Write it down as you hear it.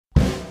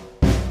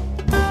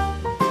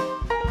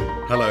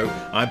Hello,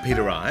 I'm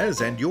Peter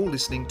Ayres, and you're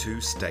listening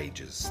to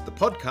Stages, the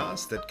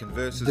podcast that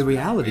converses. The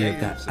reality of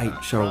that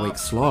 8-show-a-week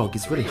slog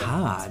is really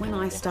hard. When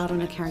I start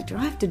on a character,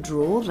 I have to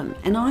draw them,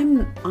 and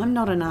I'm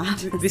not an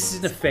artist. This is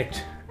in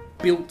effect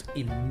built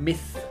in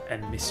myth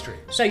and mystery.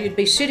 So you'd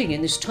be sitting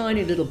in this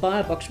tiny little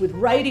bio box with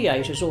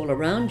radiators all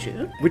around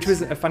you. Which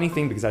was a funny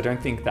thing because I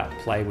don't think that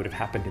play would have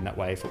happened in that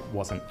way if it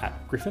wasn't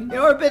at Griffin.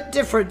 You're a bit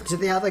different to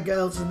the other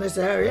girls in this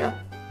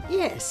area.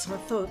 Yes, I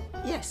thought,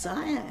 yes,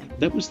 I am.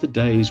 That was the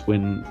days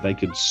when they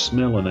could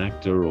smell an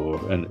actor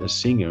or a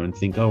singer and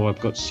think, oh, I've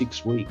got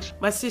 6 weeks.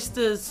 My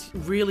sisters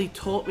really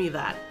taught me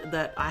that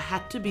I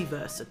had to be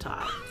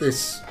versatile.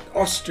 This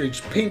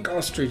pink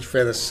ostrich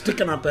feather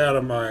sticking up out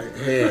of my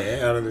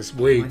hair, out of this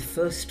wig. My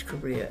first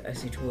career,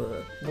 as it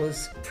were,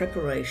 was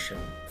preparation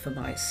for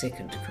my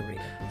second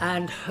career.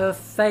 And her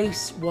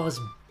face was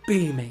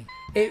beaming.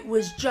 It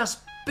was just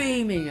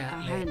beaming at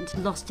me. I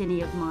hadn't lost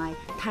any of my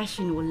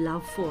passion or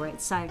love for it,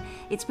 so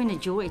it's been a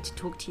joy to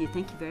talk to you.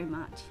 Thank you very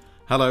much.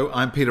 Hello,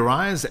 I'm Peter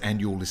Ayres,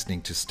 and you're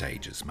listening to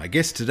Stages. My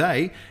guest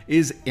today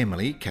is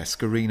Emily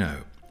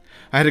Cascarino.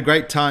 I had a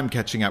great time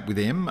catching up with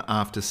Em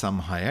after some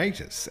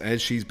hiatus,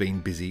 as she's been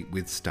busy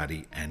with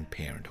study and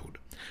parenthood.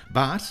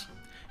 But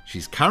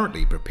she's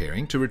currently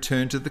preparing to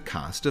return to the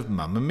cast of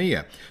Mamma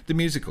Mia, the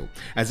musical,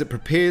 as it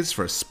prepares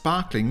for a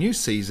sparkling new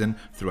season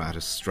throughout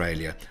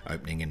Australia,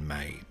 opening in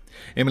May.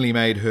 Emily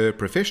made her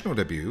professional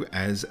debut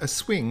as a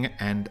swing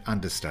and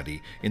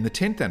understudy in the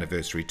 10th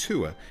anniversary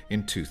tour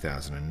in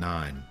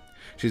 2009.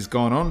 She's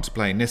gone on to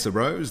play Nessa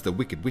Rose, the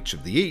Wicked Witch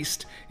of the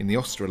East, in the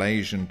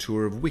Australasian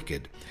tour of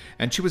Wicked,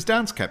 and she was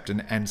dance captain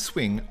and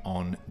swing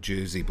on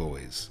Jersey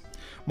Boys.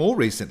 More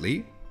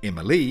recently,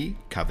 Emily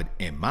covered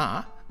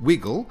Emma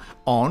Wiggle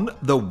on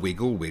the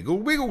Wiggle Wiggle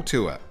Wiggle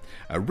tour,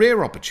 a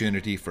rare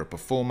opportunity for a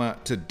performer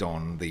to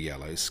don the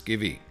yellow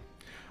skivvy.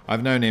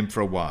 I've known Em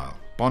for a while,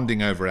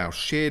 bonding over our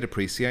shared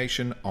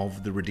appreciation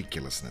of the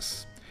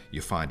ridiculousness.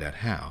 You'll find out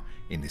how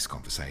in this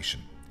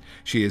conversation.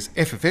 She is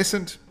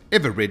effervescent,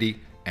 ever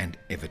ready, and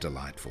ever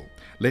delightful.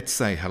 Let's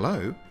say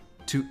hello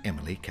to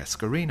Emily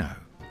Cascarino.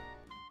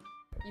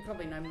 You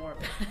probably know more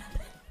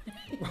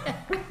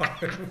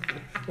about it.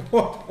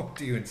 What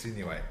do you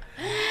insinuate?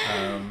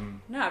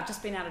 No, I've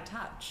just been out of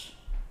touch.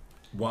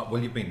 What?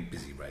 Well, you've been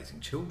busy raising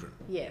children.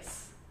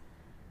 Yes,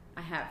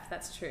 I have.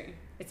 That's true.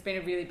 It's been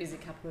a really busy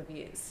couple of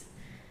years.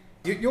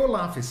 Your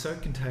laugh is so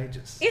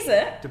contagious. Is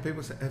it? Have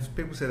people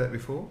said that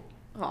before?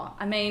 Oh,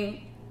 I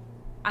mean,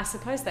 I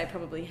suppose they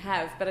probably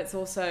have, but it's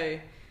also,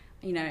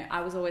 you know,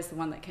 I was always the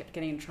one that kept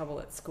getting in trouble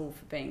at school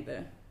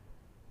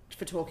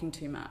for talking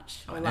too much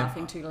or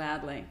laughing too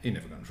loudly. You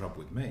never got in trouble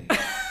with me.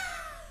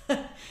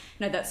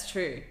 No, that's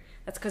true.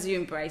 That's because you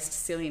embraced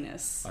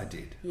silliness. I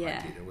did. Yeah.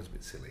 I did. It was a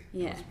bit silly.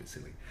 Yeah. It was a bit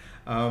silly.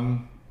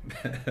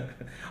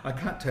 I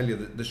can't tell you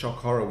the shock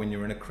horror when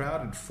you're in a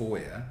crowded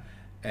foyer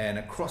and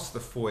across the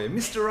foyer,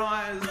 Mr.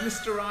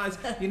 Ayres.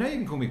 You know you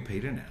can call me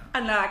Peter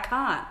now. No, I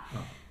can't.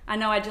 Oh. I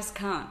know, I just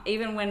can't.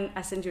 Even when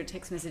I send you a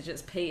text message,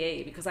 it's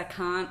PE because I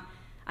can't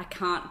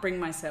bring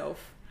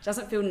myself. It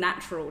doesn't feel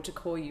natural to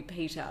call you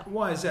Peter.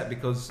 Why is that?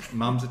 Because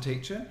Mum's a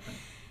teacher?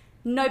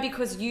 No,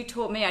 because you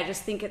taught me. I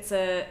just think it's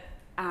a,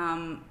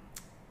 I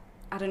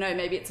don't know,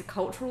 maybe it's a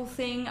cultural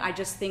thing. I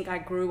just think I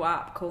grew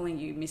up calling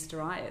you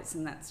Mr. Ayres,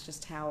 and that's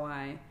just how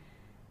I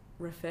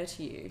refer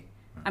to you.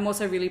 I'm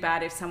also really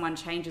bad if someone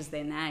changes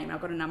their name.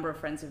 I've got a number of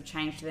friends who've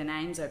changed their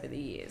names over the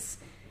years,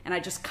 and I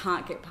just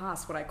can't get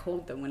past what I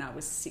called them when I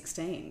was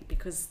 16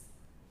 because,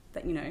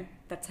 that, you know,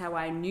 that's how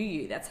I knew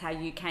you. That's how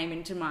you came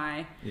into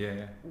my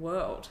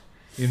world.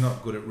 You're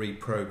not good at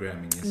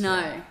reprogramming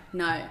yourself.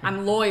 No.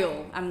 I'm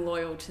loyal. I'm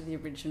loyal to the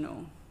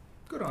original.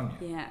 Good on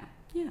you.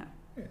 Yeah.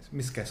 Yes,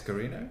 Miss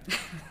Cascarino.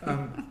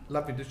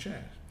 Lovely to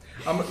chat.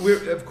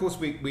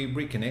 We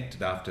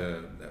reconnected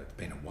after, it's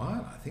been a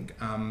while, I think,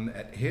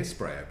 at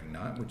Hairspray opening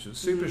night, which was a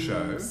super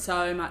show.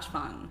 So much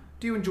fun.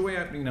 Do you enjoy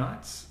opening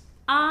nights?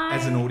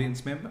 As an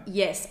audience member?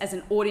 Yes, as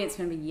an audience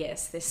member,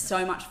 yes. There's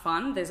so much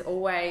fun. There's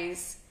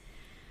always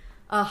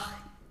an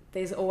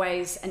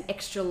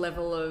extra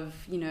level of,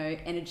 you know,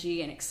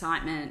 energy and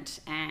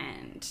excitement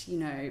and, you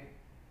know,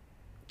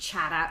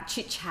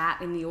 chit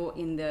chat in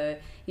the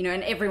you know,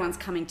 and everyone's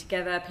coming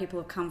together. People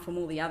have come from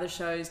all the other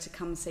shows to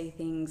come see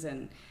things,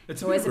 and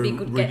it's always a big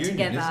good get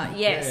together.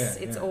 Yes,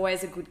 it's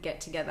always a good get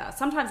together.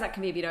 Sometimes that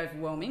can be a bit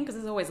overwhelming because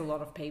there's always a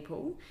lot of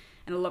people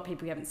and a lot of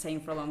people you haven't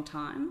seen for a long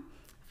time.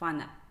 I find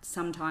that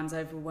sometimes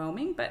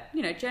overwhelming, but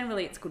you know,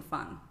 generally it's good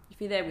fun. If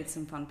you're there with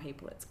some fun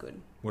people, it's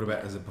good. What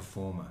about as a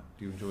performer?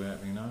 Do you enjoy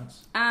opening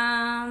nights?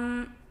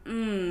 I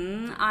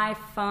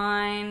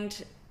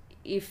find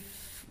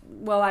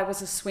I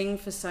was a swing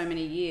for so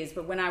many years,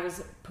 but when I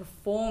was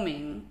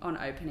performing on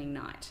opening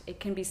night,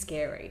 it can be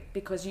scary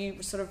because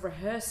you sort of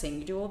rehearsing,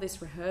 you do all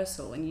this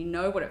rehearsal and you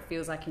know what it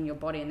feels like in your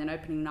body, and then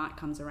opening night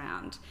comes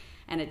around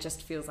and it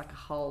just feels like a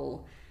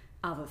whole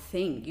other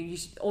thing.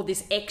 All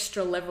this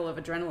extra level of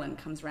adrenaline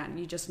comes around.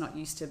 You're just not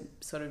used to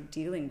sort of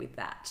dealing with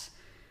that.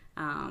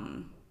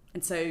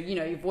 And so, you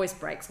know, your voice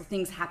breaks or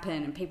things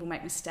happen and people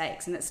make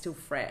mistakes and it's still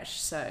fresh.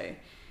 So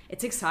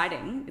it's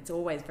exciting. It's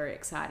always very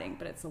exciting,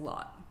 but it's a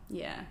lot.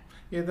 Yeah.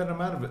 Yeah, that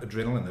amount of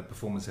adrenaline that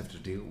performers have to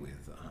deal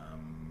with,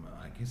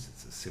 I guess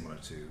it's similar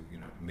to,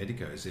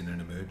 medicos in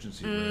an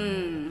emergency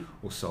room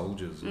or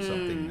soldiers or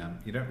something.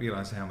 You don't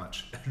realise how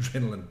much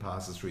adrenaline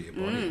passes through your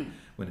body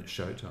when it's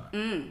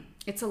showtime.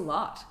 It's a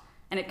lot,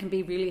 and it can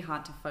be really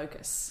hard to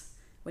focus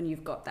when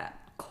you've got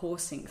that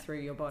coursing through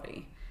your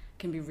body. It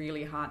can be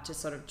really hard to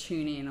sort of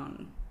tune in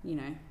on,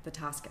 the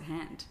task at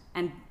hand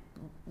and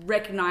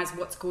recognise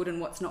what's good and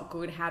what's not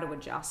good, how to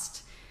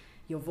adjust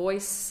your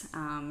voice.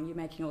 You're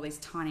making all these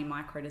tiny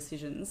micro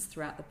decisions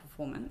throughout the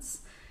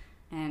performance,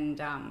 and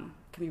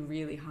it can be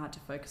really hard to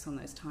focus on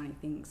those tiny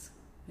things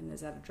when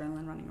there's that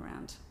adrenaline running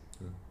around.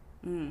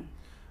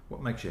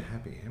 What makes you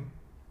happy, Em?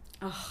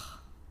 Oh,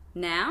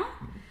 now?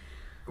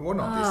 Well,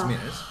 not this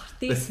minute.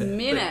 This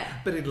minute.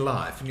 But in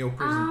life, in your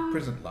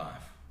present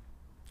life.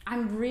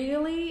 I'm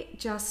really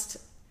just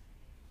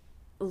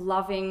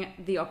loving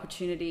the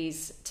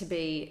opportunities to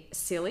be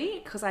silly,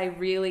 because I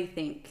really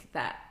think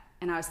that,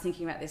 and I was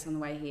thinking about this on the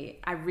way here,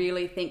 I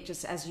really think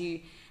just as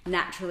you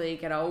naturally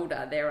get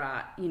older, there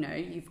are,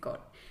 you've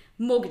got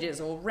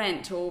mortgages or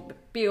rent or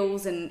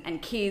bills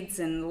and kids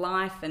and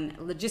life and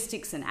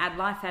logistics and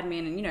life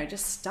admin and,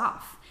 just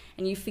stuff.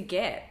 And you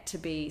forget to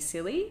be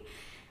silly.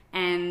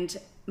 And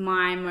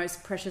my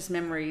most precious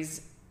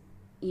memories,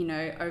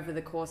 over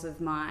the course of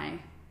my,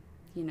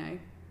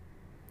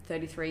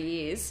 33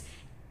 years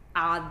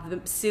are the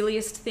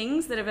silliest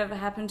things that have ever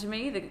happened to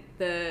me.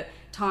 The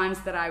times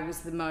that I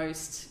was the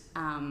most,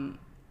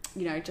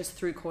 just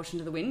threw caution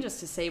to the wind just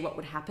to see what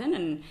would happen.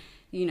 And,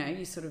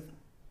 you sort of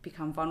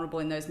become vulnerable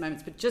in those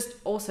moments, but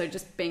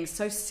just being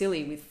so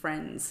silly with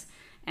friends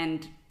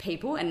and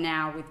people, and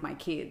now with my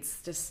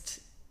kids,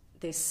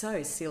 they're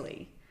so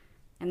silly.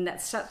 And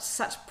that's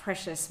such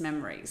precious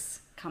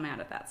memories come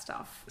out of that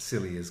stuff.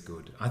 Silly is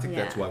good. I think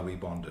that's why we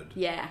bonded.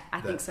 Yeah,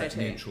 I think so too.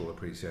 That mutual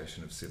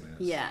appreciation of silliness.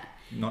 Yeah.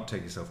 Not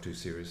take yourself too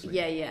seriously.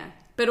 Yeah.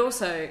 But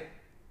also,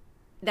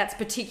 that's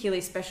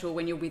particularly special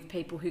when you're with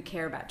people who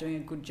care about doing a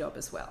good job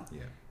as well.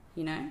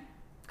 Yeah.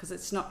 Because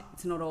it's not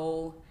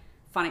all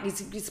fun.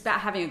 It's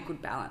about having a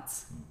good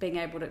balance, being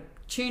able to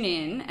tune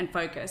in and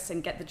focus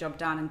and get the job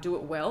done and do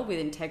it well with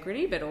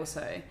integrity, but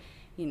also,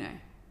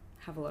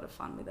 have a lot of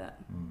fun with it.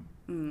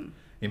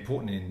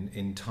 Important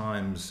in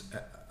times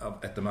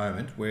at the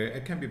moment where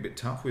it can be a bit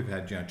tough. We've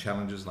had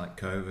challenges like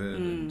COVID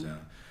and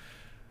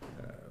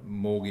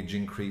mortgage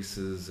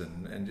increases,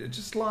 and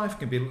just life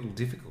can be a little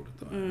difficult at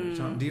the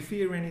moment. Do you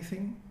fear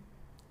anything?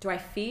 Do I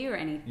fear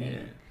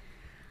anything?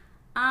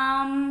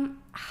 Yeah.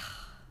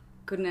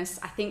 Goodness,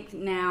 I think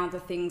now the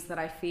things that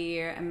I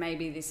fear, and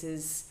maybe this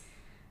is,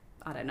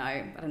 I don't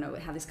know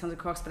how this comes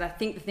across, but I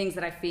think the things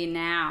that I fear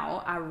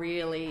now are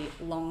really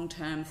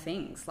long-term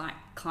things, like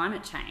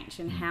climate change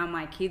and how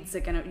my kids are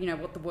going to,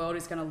 what the world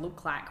is going to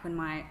look like when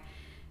my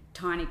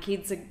tiny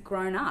kids are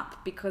grown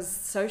up, because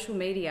social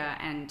media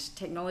and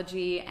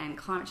technology and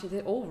climate change,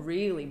 they're all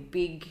really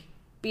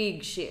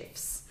big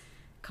shifts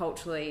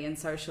culturally and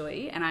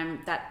socially,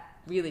 and that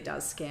really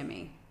does scare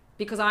me.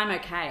 Because I'm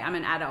okay, I'm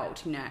an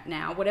adult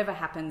now. Whatever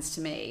happens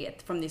to me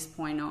from this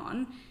point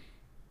on,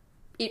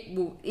 it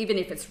will, even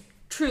if it's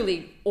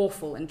truly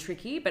awful and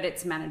tricky, but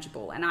it's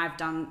manageable. And I've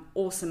done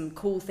awesome,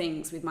 cool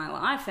things with my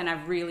life, and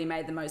I've really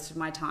made the most of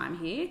my time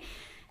here.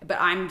 But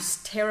I'm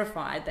just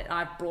terrified that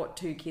I've brought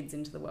 2 kids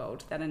into the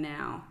world that are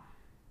now,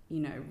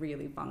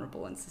 really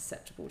vulnerable and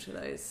susceptible to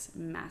those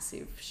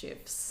massive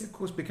shifts. Yeah, of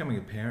course, becoming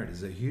a parent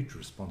is a huge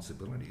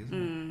responsibility,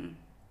 isn't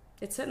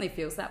it? It certainly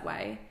feels that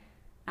way.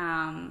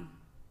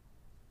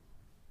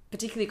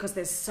 Particularly because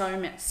there's so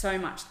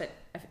much that,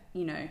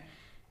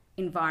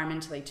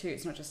 environmentally too.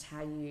 It's not just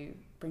how you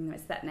bring them,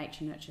 it's that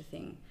nature-nurture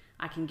thing.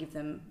 I can give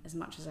them as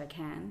much as I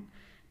can,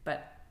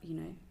 but,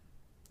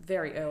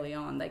 very early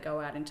on they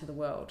go out into the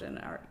world and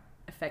are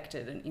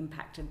affected and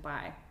impacted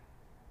by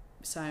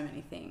so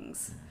many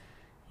things.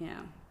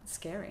 Yeah, it's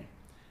scary.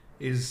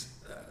 Is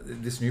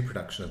this new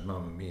production of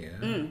Mamma Mia,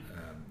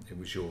 it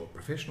was your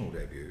professional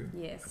debut,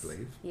 yes, I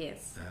believe.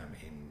 Yes.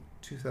 In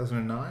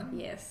 2009?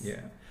 Yes.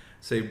 Yeah.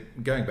 So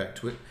going back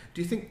to it,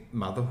 do you think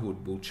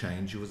motherhood will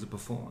change you as a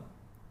performer?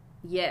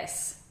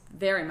 Yes,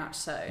 very much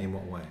so. In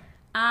what way?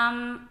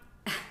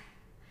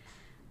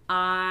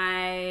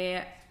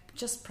 I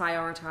just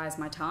prioritise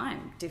my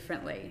time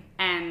differently.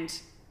 And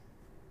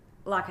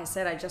like I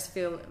said, I just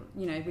feel,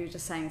 we were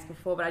just saying this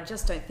before, but I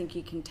just don't think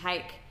you can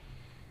take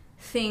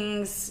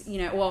things,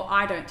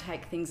 I don't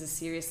take things as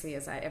seriously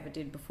as I ever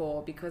did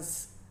before,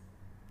 because,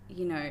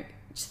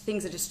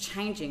 things are just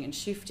changing and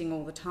shifting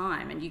all the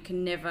time, and you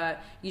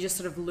just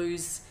sort of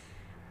lose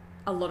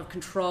a lot of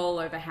control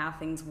over how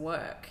things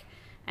work.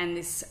 And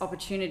this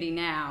opportunity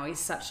now is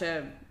such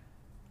a,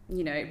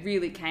 it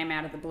really came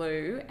out of the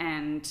blue,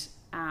 and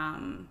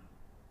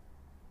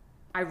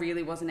I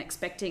really wasn't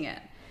expecting it.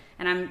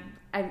 And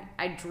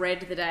I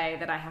dread the day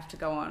that I have to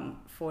go on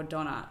for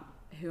Donna,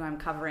 who I'm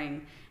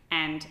covering,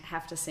 and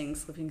have to sing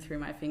Slipping Through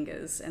My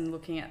Fingers, and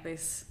looking at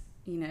this,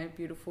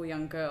 beautiful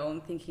young girl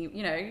and thinking,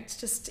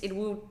 it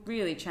will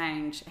really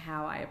change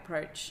how I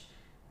approach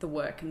the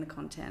work and the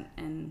content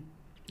and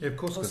Yeah, of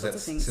course, all because sorts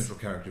that's of the things. central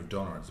character of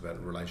Donna. It's about a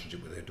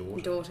relationship with her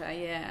daughter. Daughter,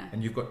 yeah.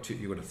 And you've got a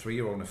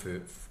 3-year-old and a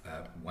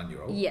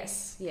 1-year-old.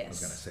 Yes. I was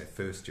going to say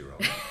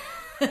first-year-old.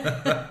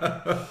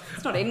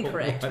 It's not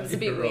incorrect. It's a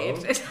bit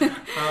weird.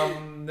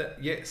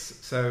 Yes.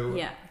 So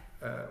yeah.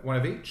 One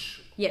of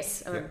each.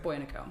 Yes, a boy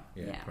and a girl.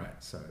 Yeah, great.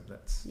 So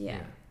that's yeah.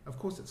 Of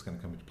course, it's going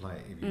to come into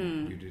play if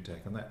you do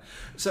take on that.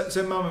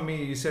 So Mamma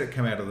Mia, you said it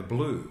came out of the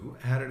blue.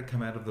 How did it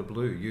come out of the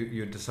blue?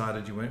 You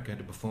decided you weren't going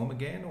to perform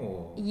again,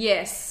 or?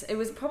 Yes, it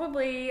was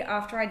probably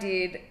after I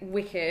did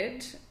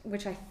Wicked,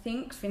 which I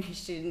think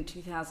finished in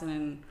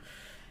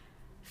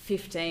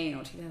 2015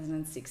 or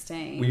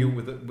 2016. Were you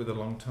with a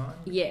long time?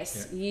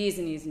 Yes, years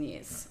and years and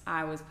years. Yeah.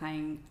 I was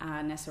playing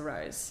Nessa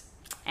Rose,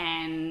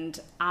 and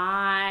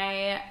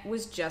I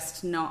was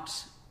just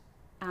not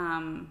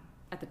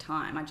at the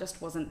time. I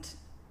just wasn't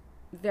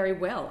very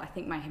well. I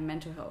think my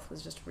mental health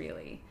was just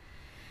really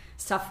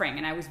suffering,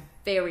 and I was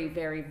very,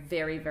 very,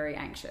 very, very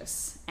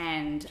anxious.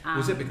 And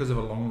was it because of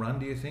a long run,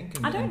 do you think?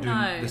 I don't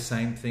know. Doing the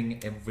same thing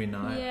every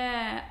night?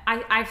 Yeah,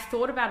 I've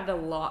thought about it a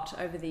lot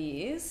over the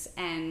years,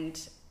 and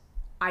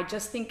I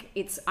just think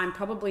I'm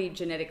probably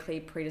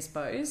genetically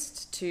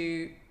predisposed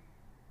to,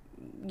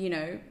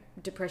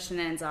 depression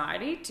and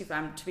anxiety, to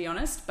be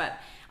honest, but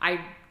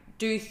I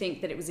do think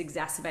that it was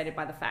exacerbated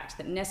by the fact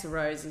that Nessa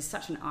Rose is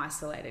such an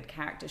isolated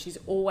character. She's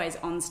always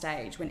on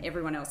stage when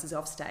everyone else is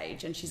off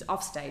stage, and she's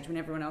off stage when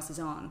everyone else is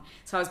on.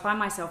 So I was by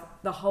myself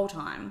the whole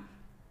time,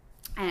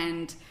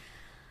 and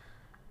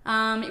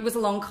it was a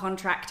long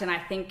contract, and I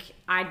think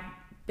I'd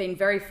been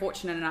very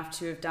fortunate enough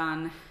to have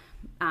done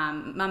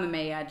Mamma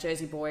Mia,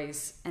 Jersey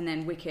Boys, and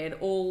then Wicked,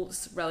 all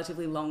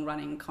relatively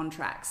long-running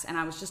contracts, and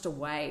I was just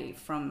away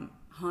from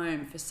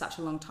home for such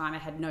a long time. I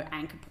had no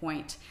anchor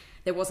point.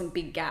 There wasn't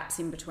big gaps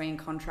in between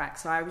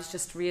contracts, so I was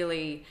just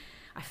really,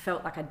 I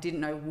felt like I didn't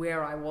know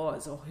where I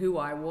was or who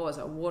I was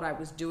or what I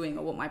was doing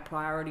or what my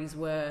priorities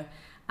were.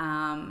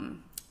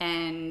 And,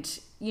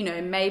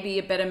 maybe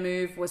a better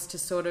move was to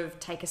sort of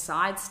take a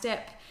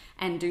sidestep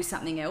and do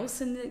something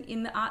else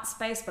in the art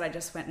space, but I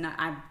just went, no,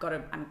 I'm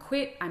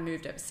quit. I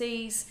moved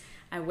overseas.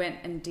 I went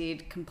and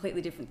did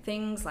completely different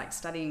things, like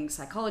studying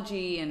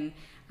psychology and,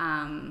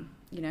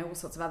 all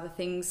sorts of other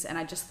things, and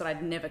I just thought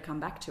I'd never come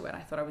back to it. I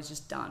thought I was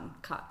just done,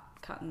 cut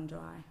and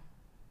dry.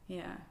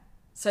 Yeah.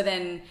 So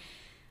then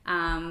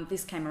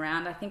this came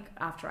around, I think,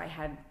 after I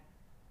had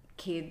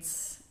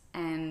kids,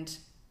 and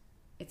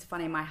it's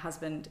funny, my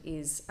husband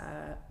is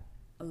a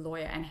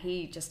lawyer, and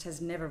he just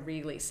has never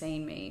really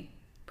seen me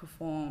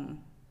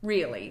perform,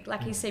 really.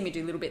 Like, he's seen me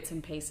do little bits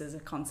and pieces, a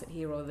concert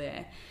here or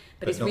there,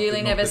 but he's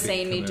really never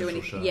seen me do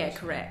anything. Shows, yeah,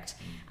 correct.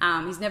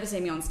 He's never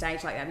seen me on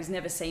stage like that. He's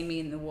never seen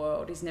me in the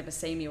world. He's never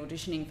seen me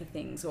auditioning for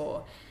things,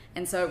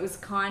 and so it was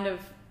kind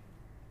of,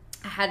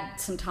 I had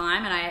some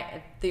time,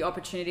 and the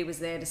opportunity was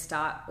there to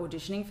start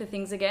auditioning for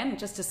things again,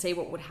 just to see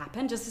what would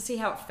happen, just to see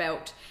how it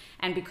felt,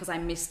 and because I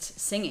missed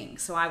singing.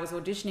 So I was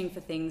auditioning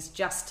for things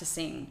just to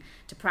sing,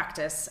 to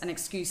practice, an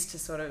excuse to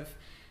sort of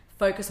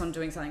focus on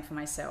doing something for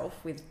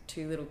myself with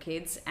 2 little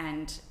kids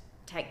and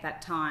take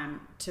that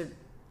time to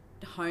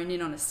hone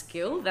in on a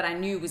skill that I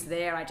knew was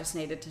there. I just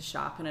needed to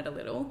sharpen it a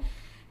little.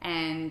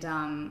 And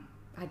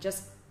I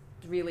just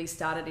really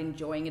started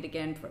enjoying it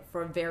again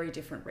for a very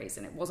different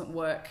reason. It wasn't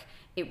work.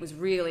 It was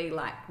really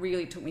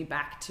took me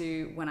back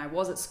to when I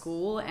was at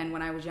school and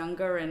when I was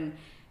younger, and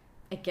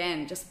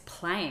again, just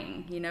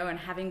playing, and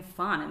having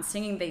fun and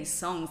singing these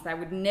songs that I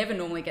would never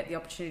normally get the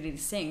opportunity to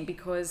sing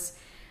because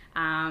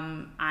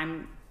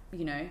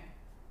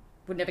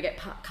would never get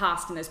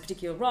cast in those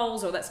particular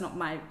roles, or that's not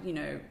my,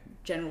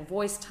 general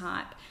voice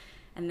type.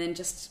 And then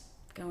just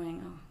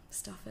going, oh,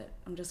 stuff it,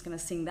 I'm just going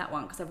to sing that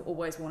one because I've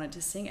always wanted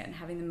to sing it, and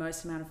having the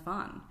most amount of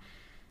fun.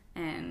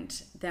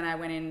 And then I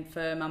went in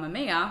for Mamma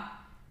Mia,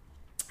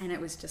 and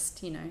it was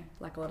just,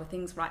 like a lot of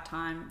things, right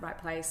time, right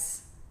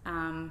place.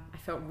 I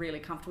felt really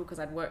comfortable because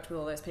I'd worked with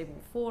all those people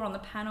before on the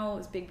panel,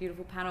 this big,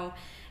 beautiful panel.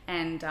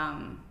 And,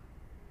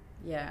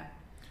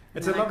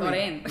 It's a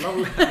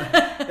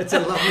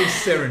lovely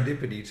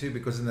serendipity too,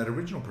 because in that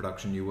original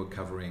production you were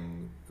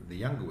covering the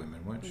younger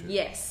women, weren't you?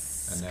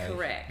 Yes, and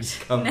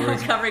correct. Now I'm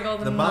covering all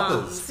the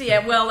mothers.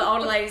 Yeah, well, the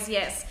older ladies,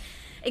 yes.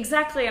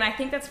 Exactly, and I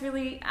think that's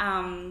really,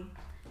 I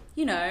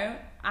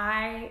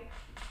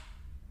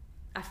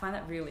find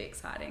that really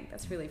exciting.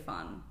 That's really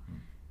fun.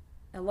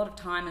 A lot of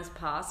time has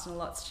passed and a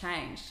lot's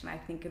changed, and I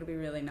think it'll be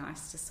really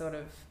nice to sort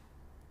of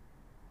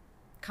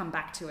come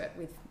back to it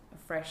with a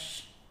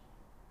fresh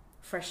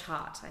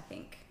heart. I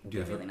think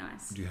it'll be really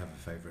nice. Do you have a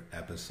favourite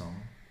ABBA song?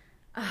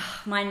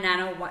 My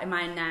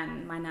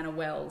Nana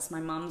Wells, my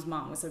mum's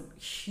mum, was a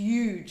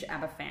huge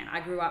ABBA fan.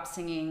 I grew up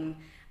singing,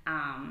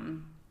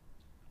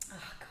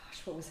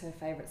 what was her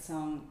favourite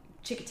song?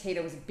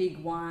 Chiquitita was a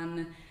big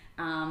one,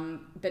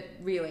 but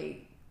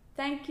really,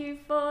 Thank You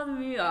for the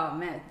Music. Oh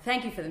man,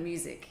 Thank You for the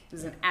Music. It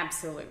was an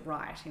absolute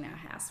riot in our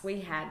house.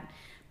 We had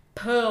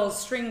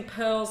string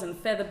pearls and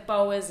feather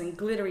boas and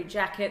glittery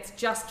jackets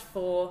just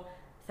for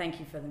Thank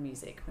You for the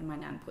Music when my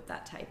nan put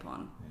that tape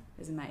on. It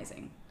was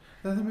amazing.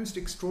 They're the most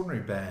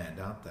extraordinary band,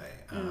 aren't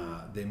they?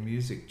 Their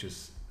music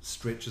just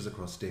stretches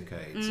across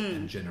decades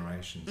and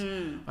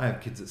generations. I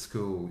have kids at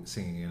school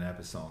singing an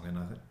ABBA song, and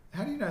I think,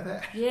 how do you know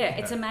that? Yeah,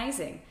 it's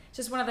amazing. It's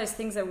just one of those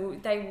things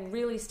that they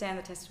really stand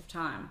the test of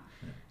time.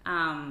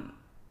 Yeah.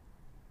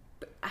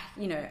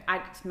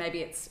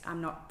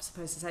 I'm not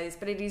supposed to say this,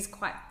 but it is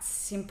quite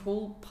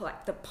simple.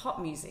 Like the pop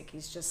music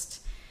is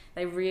just,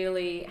 they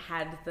really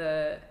had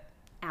the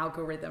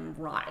algorithm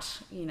right,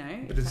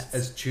 But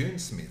as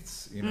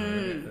tunesmiths,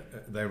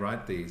 they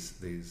write these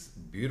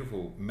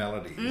beautiful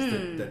melodies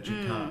that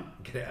you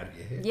can't get out of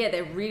your head. Yeah,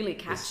 they're really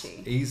catchy.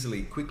 It's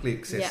easily, quickly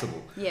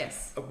accessible. Yeah.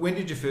 Yes. When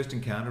did you first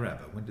encounter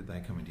ABBA? When did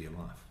they come into your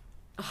life?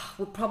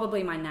 Well,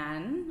 probably my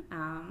nan.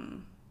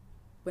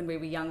 When we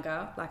were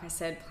younger, like I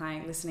said,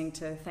 listening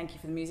to Thank You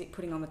for the Music,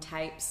 putting on the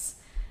tapes.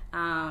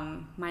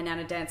 My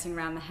nana dancing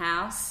around the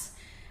house.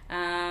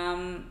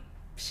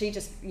 She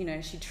just,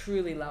 she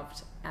truly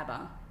loved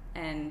ABBA,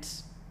 and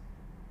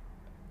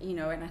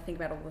I think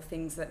about all the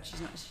things that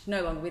she's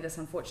no longer with us,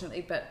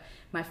 unfortunately, but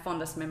my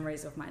fondest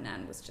memories of my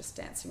nan was just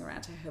dancing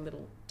around to her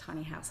little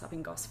tiny house up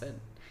in Gosford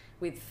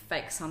with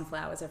fake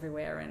sunflowers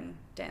everywhere and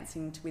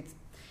dancing with,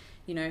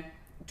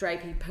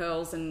 drapey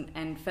pearls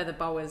and feather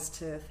boas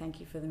to Thank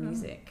You for the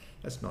Music.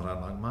 That's not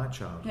unlike my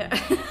childhood.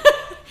 Yeah.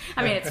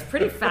 I mean, it's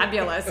pretty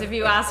fabulous if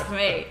you ask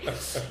me.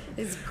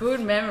 It's good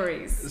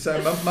memories.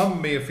 So Mamma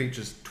Mia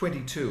features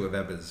 22 of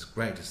ABBA's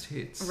greatest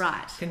hits.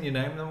 Right. Can you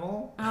name them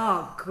all?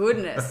 Oh,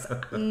 goodness.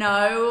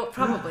 No,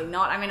 probably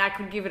not. I mean, I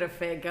could give it a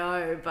fair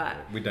go, but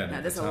we don't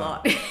have there's the a time.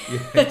 lot.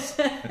 Yes.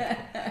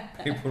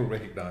 People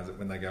recognise it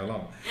when they go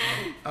along.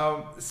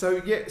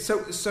 So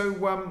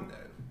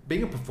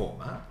being a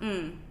performer,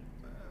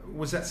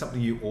 was that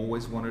something you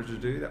always wanted to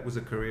do? That was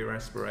a career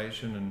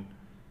aspiration? And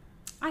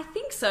I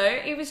think so.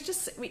 It was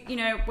just,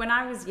 when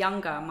I was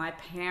younger, my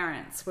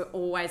parents were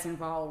always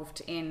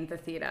involved in the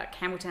theatre,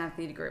 Campbelltown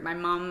Theatre Group. My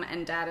mum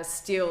and dad are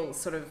still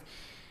sort of,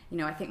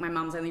 I think my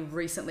mum's only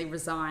recently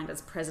resigned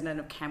as president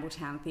of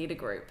Campbelltown Theatre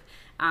Group.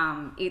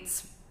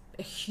 It's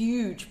a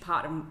huge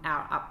part of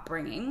our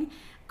upbringing.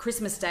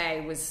 Christmas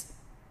Day was,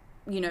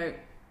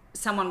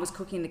 someone was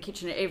cooking in the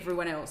kitchen and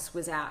everyone else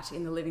was out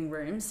in the living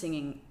room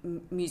singing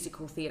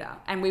musical theatre.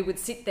 And we would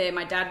sit there,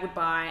 my dad would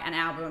buy an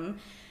album,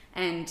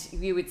 and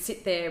we would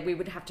sit there, we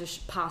would have to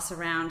pass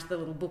around the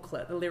little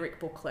booklet, the lyric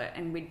booklet,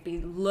 and we'd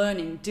be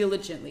learning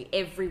diligently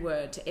every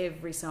word to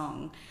every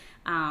song.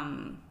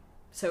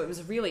 So it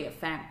was really a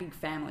big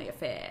family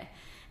affair.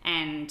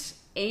 And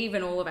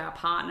even all of our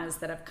partners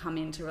that have come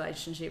into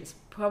relationships,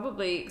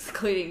 probably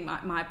excluding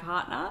my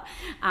partner,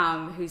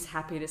 who's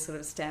happy to sort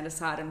of stand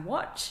aside and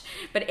watch,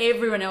 but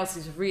everyone else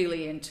is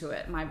really into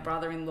it. My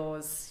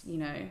brother-in-law's,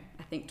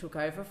 I think took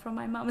over from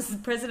my mum as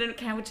president of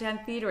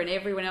Campbelltown Theatre, and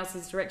everyone else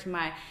is directing.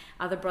 My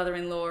other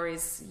brother-in-law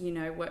is,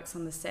 works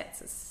on the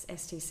sets at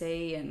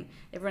STC, and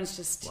everyone's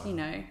just,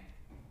 wow.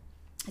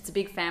 It's a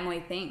big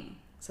family thing.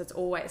 So it's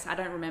always, I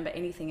don't remember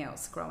anything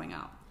else growing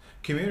up.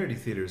 Community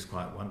theatre is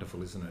quite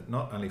wonderful, isn't it?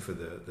 Not only for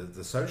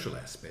the social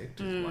aspect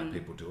of why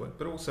people do it,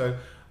 but also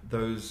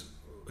those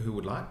who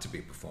would like to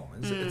be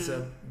performers. It's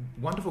a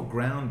wonderful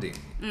grounding,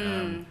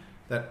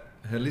 that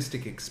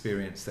holistic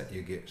experience that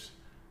you get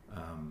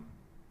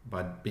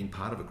by being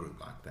part of a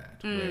group like that,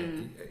 where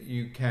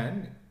you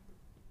can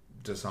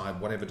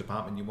decide whatever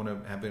department you want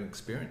to have an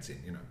experience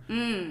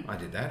in. I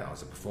did that. I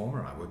was a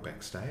performer. I worked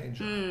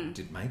backstage. I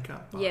did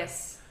makeup.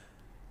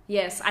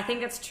 Yes, I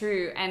think that's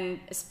true, and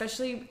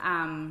especially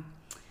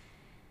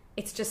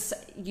it's just,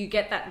 you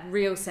get that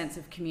real sense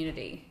of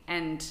community,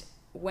 and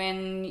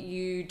when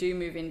you do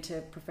move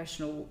into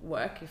professional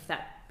work, if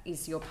that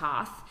is your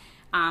path,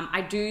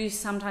 I do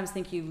sometimes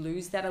think you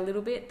lose that a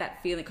little bit,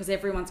 that feeling, because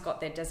everyone's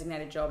got their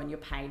designated job and you're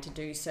paid to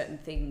do certain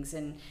things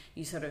and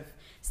you sort of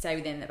stay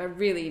within that. But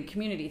really in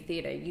community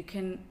theatre,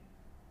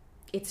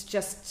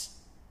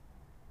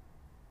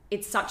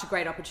 it's such a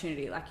great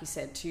opportunity, like you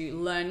said, to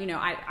learn.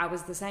 I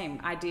was the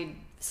same. I did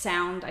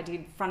sound, I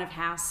did front of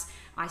house,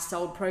 I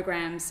sold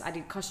programs, I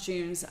did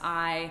costumes,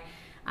 I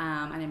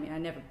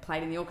never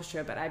played in the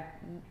orchestra, but I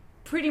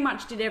pretty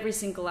much did every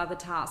single other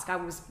task. I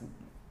was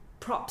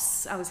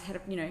props, I was head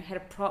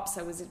of props,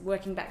 I was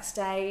working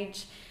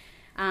backstage,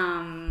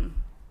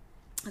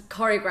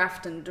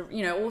 choreographed and,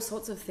 all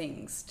sorts of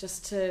things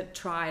just to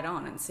try it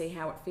on and see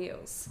how it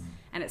feels.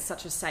 And it's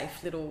such a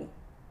safe little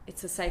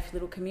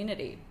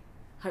community.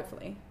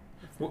 Hopefully.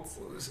 Well,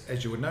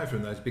 as you would know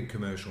from those big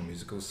commercial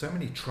musicals, so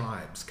many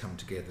tribes come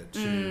together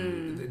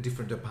to the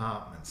different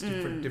departments,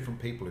 different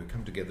people who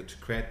come together to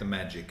create the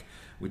magic,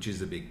 which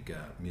is a big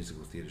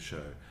musical theatre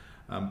show.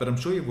 But I'm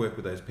sure you've worked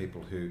with those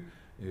people who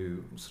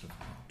sort of,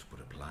 to put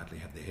it politely,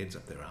 have their heads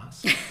up their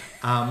ass,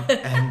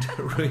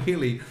 and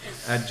really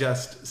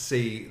just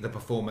see the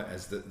performer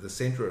as the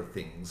centre of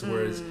things.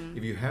 Whereas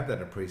if you have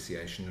that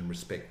appreciation and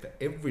respect for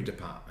every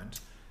department,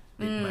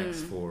 it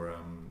makes for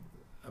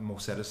a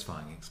more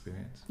satisfying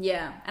experience.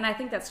 Yeah, and I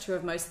think that's true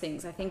of most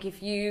things. I think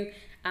if you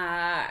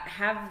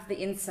have the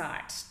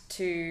insight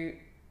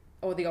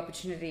or the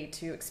opportunity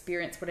to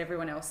experience what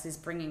everyone else is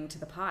bringing to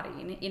the party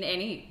in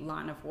any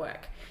line of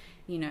work,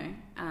 you know,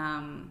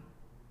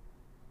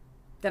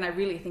 then I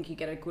really think you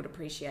get a good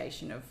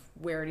appreciation of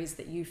where it is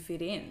that you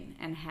fit in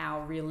and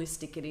how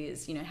realistic it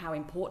is, you know, how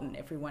important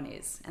everyone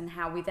is, and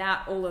how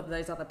without all of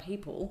those other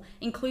people,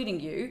 including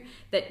you,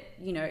 that,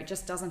 you know, it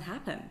just doesn't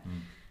happen.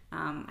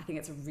 I think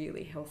it's a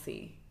really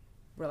healthy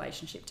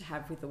relationship to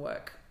have with the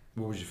work.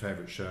 What was your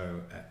favourite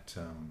show at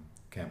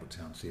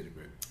Campbelltown Theatre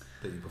Group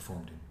that you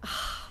performed in?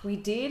 We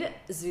did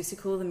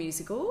Zeusical the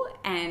musical,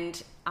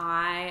 and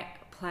I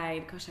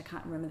played, gosh, I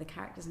can't remember the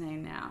character's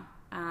name now.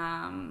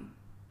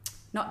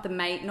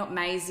 Not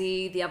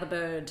Maisie, the other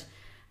bird.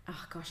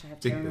 Oh gosh, I have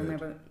to Big Bird.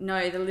 remember.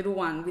 No, the little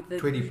one with the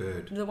Tweety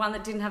Bird. the one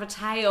that didn't have a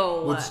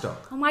tail.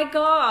 Woodstock. Oh my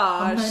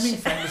gosh! I'm naming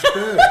famous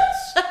birds.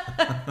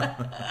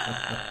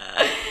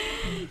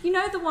 You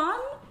know the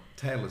one?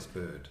 Tailless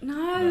bird. No.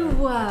 I don't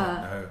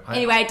know.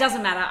 Anyway, it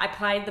doesn't matter. I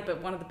played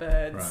one of the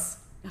birds. Right.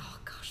 Oh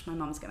gosh, my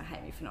mum's going to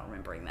hate me for not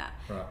remembering that.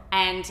 Right.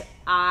 And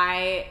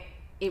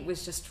it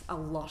was just a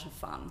lot of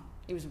fun.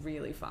 It was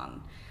really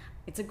fun.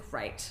 That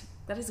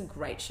is a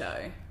great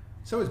show.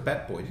 So was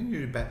Bat Boy. Didn't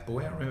you do Bat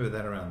Boy? I remember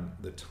that around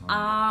the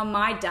time.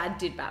 My dad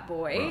did Bat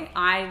Boy. Right.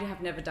 I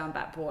have never done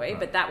Bat Boy, Right.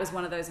 but that was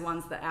one of those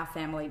ones that our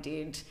family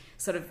did,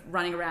 sort of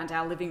running around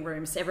our living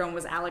rooms. Everyone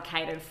was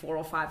allocated 4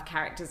 or 5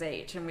 characters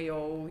each, and we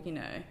all, you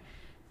know,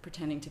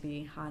 pretending to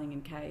be hiding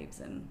in caves,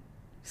 and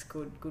it's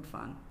good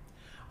fun.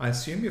 I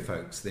assume your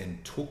folks then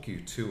took you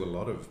to a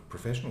lot of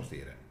professional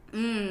theatre.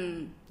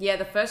 Yeah,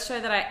 the first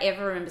show that I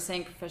ever remember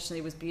seeing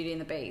professionally was Beauty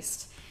and the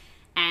Beast.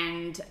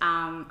 And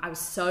I was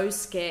so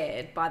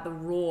scared by the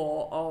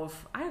roar of...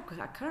 I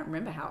can't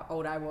remember how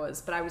old I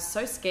was, but I was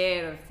so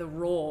scared of the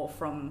roar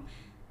from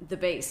the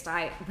Beast.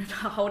 I remember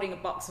holding a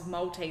box of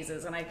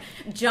Maltesers, and I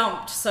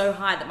jumped so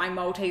high that my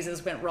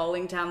Maltesers went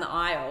rolling down the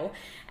aisle.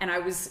 And I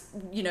was,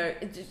 you know,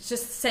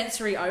 just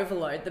sensory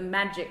overload, the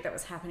magic that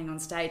was happening on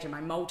stage, and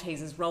my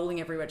Maltesers rolling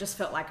everywhere. It just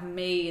felt like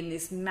me in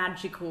this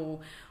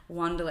magical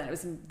wonderland. It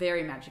was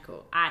very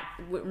magical. I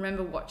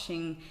remember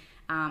watching...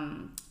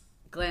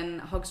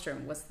 Glenn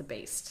Hogstrom was the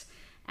Beast,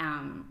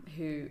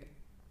 who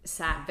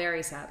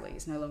very sadly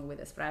is no longer with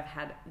us, but I've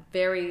had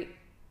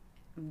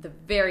the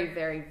very,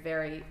 very,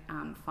 very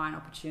fine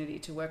opportunity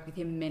to work with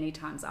him many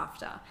times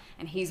after.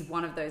 And he's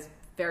one of those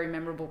very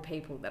memorable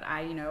people that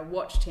I, you know,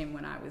 watched him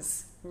when I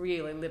was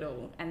really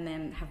little, and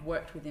then have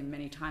worked with him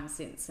many times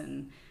since,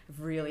 and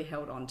have really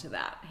held on to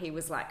that. He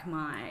was like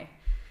the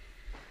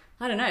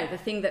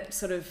thing that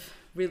sort of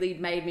really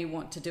made me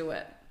want to do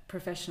it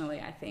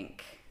professionally, I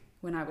think,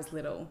 when I was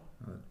little.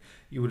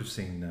 You would have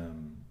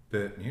seen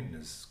Bert Newton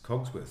as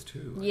Cogsworth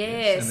too, I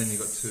yes. guess. And then you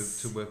got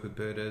to work with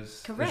Bert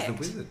as the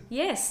wizard.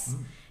 Yes.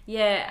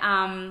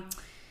 Yeah.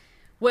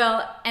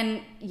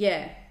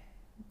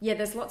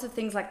 There's lots of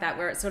things like that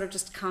where it sort of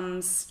just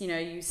comes, you know,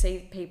 you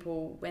see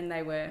people when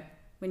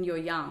you're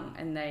young,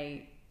 and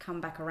they come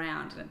back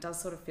around, and it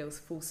does sort of feel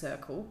full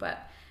circle,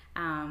 but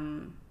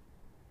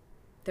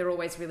they're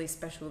always really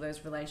special,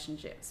 those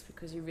relationships,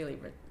 because you really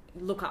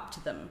look up to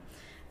them.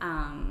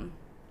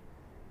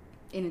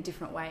 In a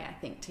different way, I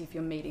think, to if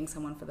you're meeting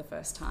someone for the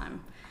first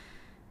time.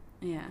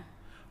 Yeah.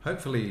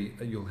 Hopefully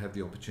you'll have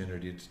the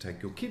opportunity to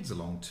take your kids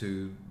along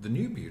to the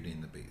new Beauty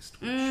and the Beast,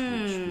 which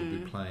will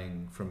be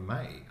playing from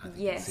May, I think,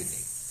 in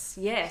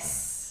Sydney.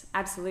 Yes,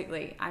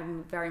 absolutely.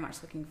 I'm very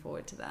much looking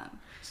forward to that.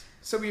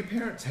 So were your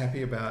parents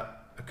happy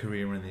about a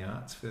career in the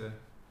arts for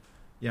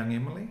young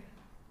Emily?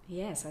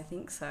 Yes, I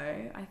think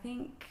so. I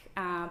think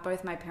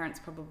both my parents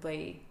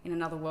probably, in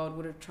another world,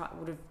 would have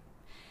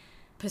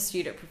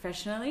pursued it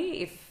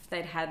professionally if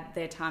they'd had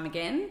their time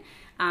again.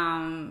 They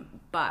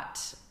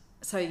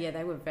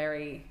were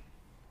very,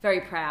 very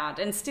proud,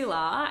 and still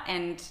are,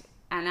 and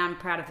I'm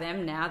proud of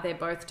them now. They're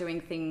both doing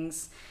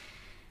things,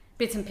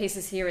 bits and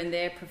pieces here and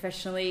there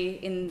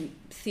professionally in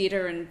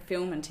theatre and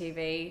film and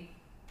TV,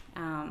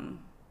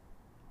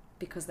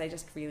 because they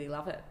just really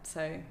love it.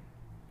 So,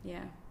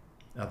 yeah.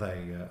 Are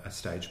they a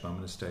stage mum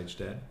and a stage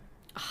dad?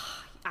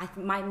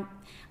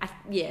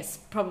 Yes,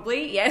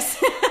 probably,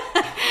 yes.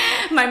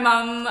 My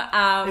mum,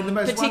 in the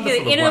most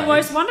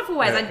wonderful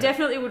ways. Yeah, I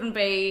definitely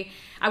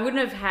I wouldn't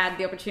have had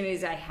the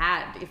opportunities I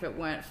had if it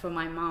weren't for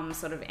my mum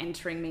sort of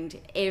entering me into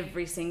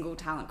every single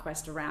talent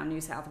quest around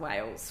New South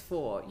Wales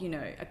for, you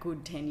know, a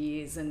good 10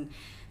 years, and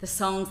the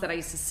songs that I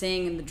used to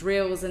sing, and the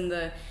drills, and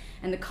the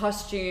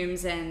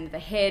costumes, and the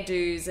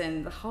hairdos,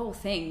 and the whole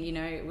thing, you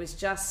know. It was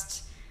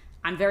just,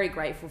 I'm very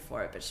grateful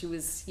for it, but she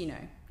was, you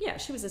know,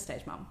 she was a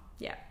stage mum.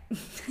 Yeah.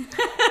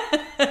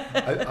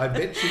 I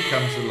bet she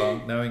comes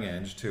along, knowing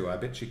Ange too, I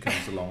bet she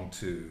comes along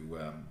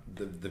to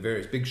the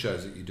various big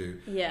shows that you do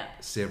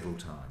several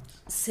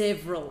times.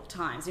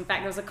 In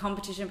fact, there was a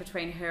competition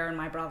between her and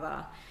my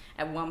brother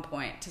at one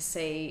point to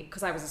see,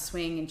 because I was a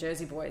swing in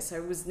Jersey Boys, so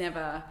it was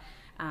never,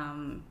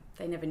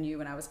 they never knew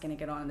when I was going to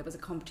get on, and there was a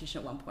competition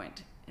at one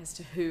point as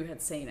to who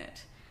had seen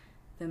it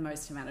the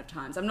most amount of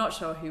times. I'm not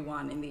sure who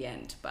won in the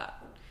end, but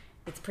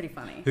it's pretty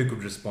funny. Who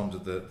could respond to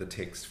the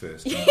text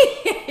first,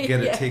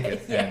 get a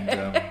ticket and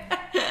arrive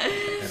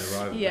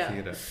at the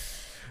theatre.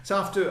 So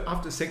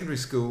after secondary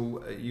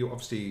school, you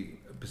obviously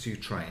pursue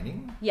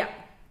training. Yeah.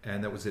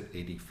 And that was at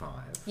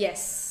 85.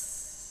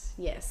 Yes.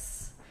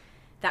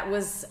 That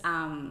was,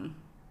 that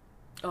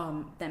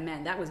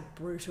was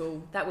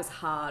brutal. That was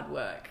hard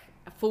work.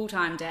 A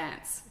full-time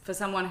dance for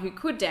someone who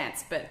could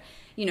dance, but,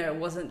 it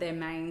wasn't their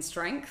main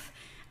strength.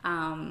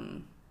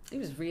 It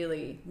was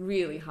really,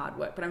 really hard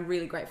work, but I'm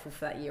really grateful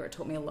for that year. It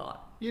taught me a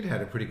lot. You'd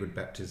had a pretty good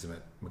baptism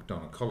at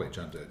MacDonald College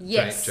under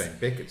yes. Jane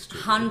Beckett's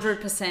tutelage.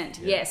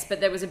 100%, yes.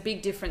 But there was a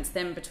big difference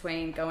then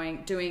between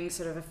doing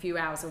sort of a few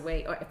hours a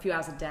week or a few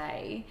hours a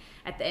day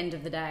at the end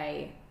of the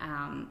day.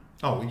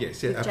 Oh,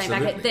 yes, yeah, absolutely.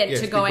 Jane Beckett, then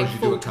yes, to going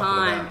full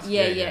time.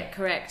 Yeah,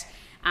 correct.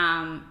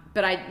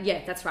 But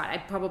that's right. I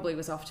probably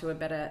was off to a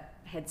better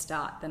head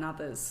start than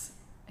others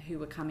who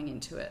were coming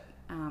into it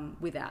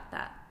without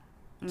that.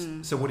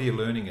 So what are you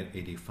learning at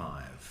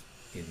 85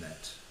 in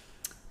that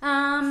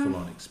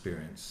full-on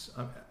experience?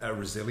 A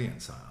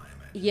resilience, I imagine.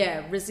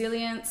 Yeah,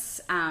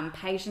 resilience,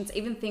 patience,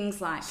 even things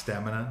like...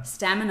 Stamina,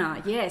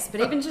 yes.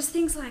 But even just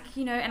things like,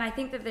 and I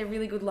think that they're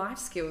really good life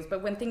skills,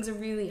 but when things are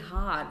really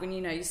hard, when,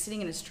 you're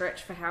sitting in a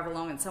stretch for however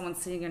long and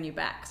someone's sitting on your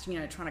back,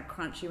 trying to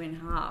crunch you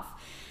in half.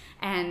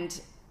 And,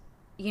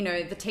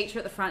 the teacher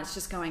at the front is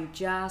just going,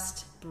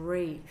 just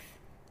breathe.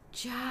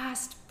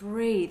 Just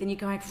breathe, and you're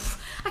going,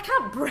 I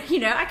can't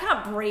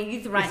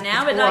breathe right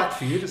now. It's but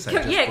for you to say,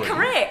 just breathe.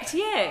 Correct,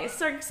 yeah.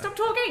 So stop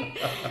talking.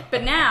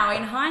 But now,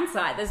 in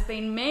hindsight, there's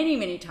been many,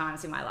 many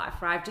times in my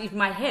life where in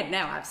my head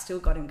now, I've still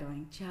got him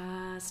going,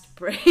 just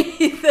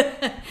breathe.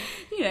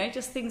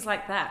 Just things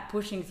like that,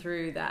 pushing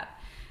through that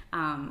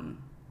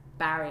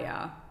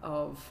barrier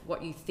of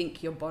what you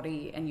think your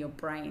body and your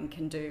brain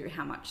can do,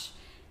 how much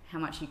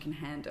you can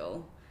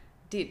handle.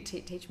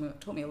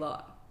 Taught me a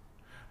lot.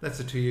 That's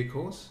a 2-year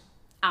course?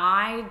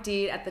 I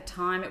did, at the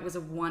time, it was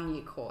a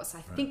 1-year course.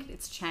 I think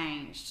it's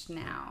changed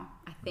now,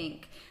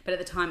 But at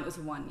the time, it was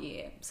a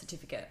 1-year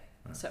certificate.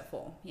 Right. So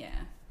 4, yeah.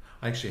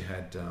 I actually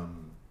had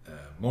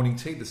morning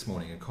tea this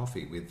morning, a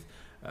coffee with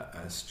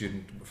a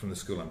student from the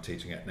school I'm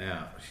teaching at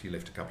now. She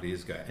left a couple of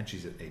years ago, and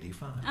she's at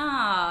 85.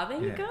 Ah,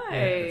 there you go. Yeah,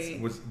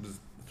 it was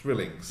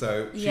thrilling.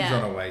 So she's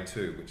on her way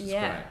too, which is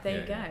great.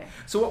 There you go.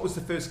 So what was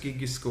the first gig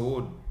you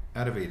scored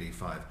out of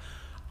 85?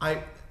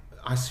 I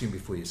assume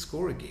before you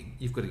score a gig,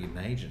 you've got to get an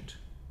agent.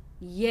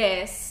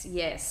 Yes.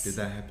 Did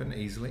that happen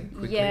easily,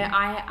 quickly? Yeah,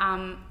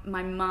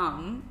 my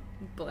mum,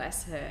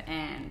 bless her,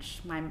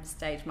 Ange, my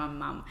stage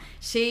mum,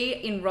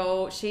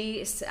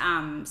 she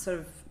sort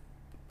of,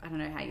 I don't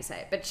know how you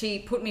say it, but she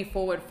put me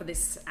forward for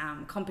this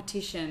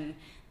competition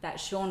that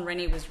Sean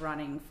Rennie was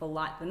running for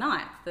Light the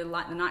Night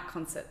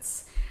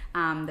concerts.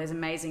 Those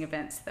amazing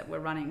events that we're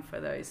running for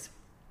those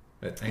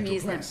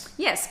museums.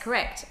 Yes,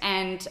 correct.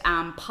 And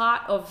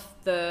part of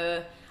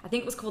I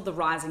think it was called the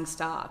Rising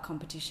Star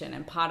competition,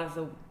 and part of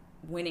the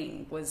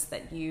winning was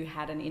that you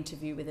had an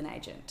interview with an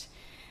agent.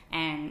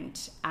 And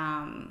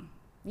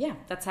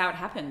that's how it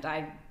happened.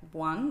 I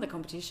won the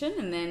competition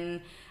and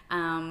then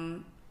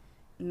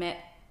met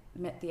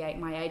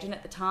my agent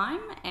at the time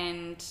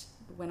and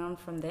went on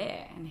from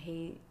there. And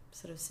he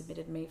sort of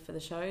submitted me for the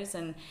shows,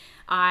 and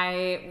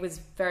I was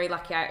very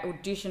lucky. I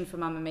auditioned for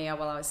Mamma Mia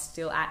while I was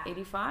still at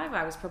 85.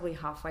 I was probably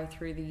halfway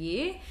through the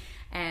year,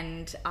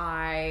 and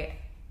I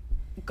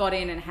got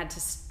in and had to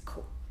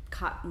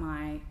cut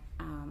my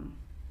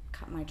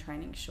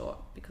training short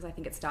because I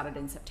think it started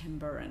in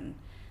September and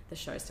the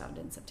show started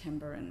in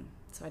September, and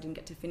so I didn't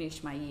get to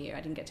finish my year.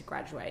 I didn't get to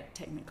graduate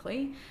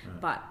technically,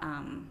 but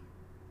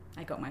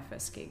I got my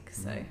first gig,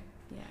 so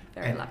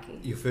very lucky.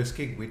 Your first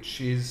gig, which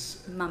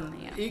is Mamma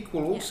Mia.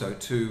 Equal also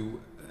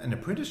to an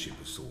apprenticeship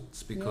of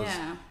sorts, because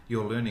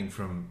you're learning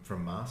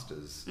from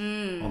masters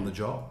on the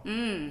job.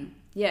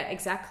 Yeah,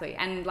 exactly.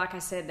 And like I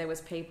said, there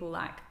was people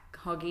like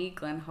Hoggy,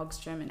 Glenn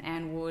Hogstrom and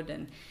Anne Wood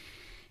and,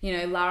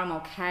 Lara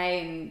Mulcahy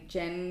and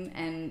Jen,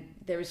 and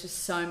there was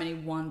just so many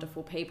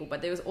wonderful people.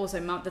 But there was also,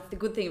 the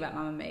good thing about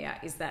Mamma Mia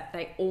is that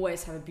they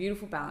always have a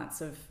beautiful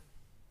balance of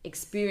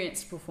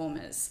experienced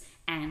performers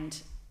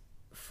and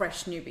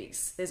fresh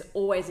newbies. There's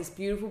always this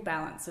beautiful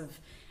balance of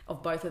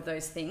both of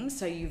those things.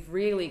 So you've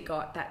really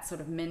got that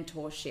sort of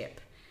mentorship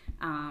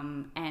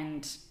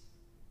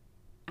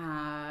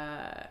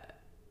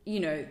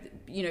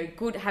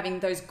good, having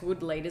those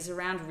good leaders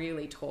around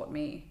really taught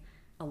me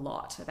a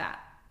lot about,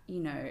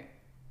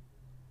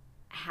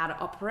 how to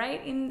operate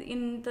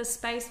in the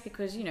space,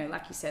 because,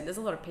 like you said, there's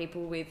a lot of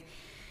people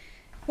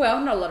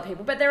not a lot of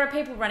people, but there are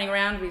people running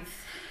around with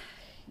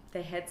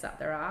their heads up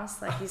their ass,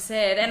 like you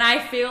said, and I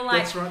feel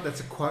like... That's right,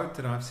 that's a quote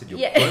that I've said.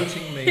 You're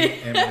quoting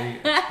me,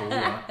 Emily, it's all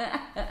right.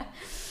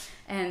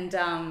 And,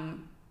 I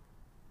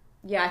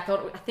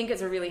think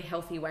it's a really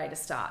healthy way to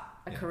start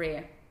a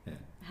career.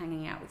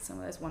 Hanging out with some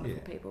of those wonderful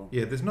people.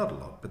 Yeah, there's not a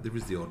lot, but there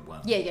is the odd one.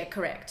 Yeah,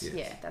 correct. Yes.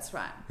 Yeah, that's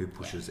right. Who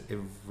pushes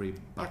every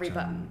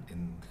button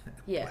in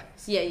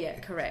place. Yeah,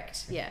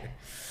 correct. Yeah.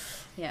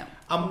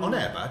 On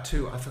ABBA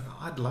too,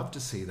 I'd love to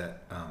see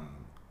that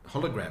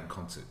hologram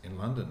concert in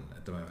London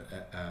at the moment,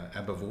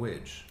 ABBA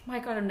Voyage. My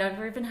God, I've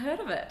never even heard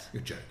of it.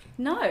 You're joking.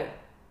 No. I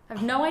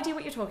have no idea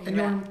what you're talking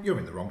about. And you're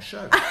in the wrong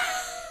show.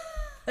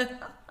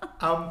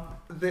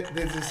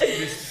 There's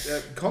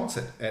this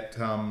concert at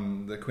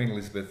the Queen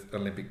Elizabeth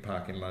Olympic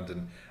Park in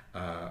London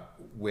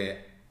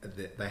where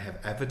they have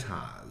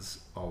avatars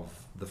of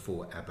the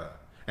four ABBA.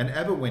 And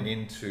ABBA went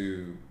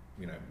into,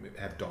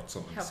 have dots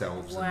on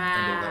themselves and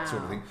all that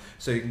sort of thing.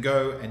 So you can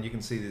go and you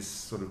can see this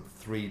sort of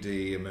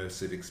 3D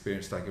immersive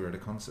experience like you're at a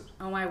concert.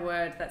 Oh my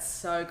word, that's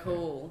so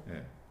cool. Yeah.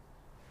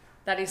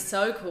 That is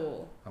so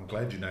cool. I'm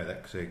glad you know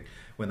that, because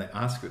when they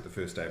ask you at the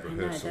first day of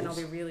rehearsals, then I'll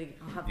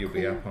have you'll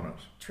cool be up on it.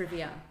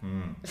 Trivia.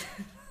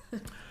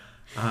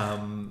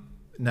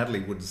 Natalie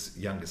Wood's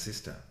younger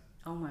sister.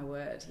 Oh my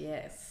word,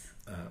 yes.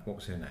 What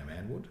was her name?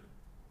 Anne Wood?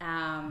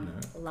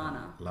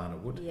 Lana. Lana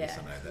Wood? Yeah. Yes,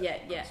 I know that. Yeah.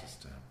 I was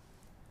just,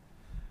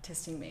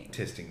 testing me.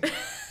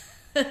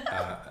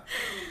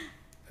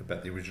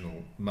 About the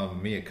original Mamma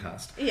Mia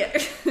cast. Yeah.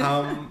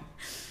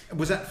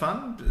 Was that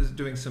fun,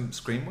 doing some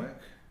screen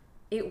work?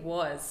 It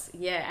was,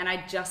 yeah. And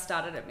I just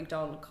started at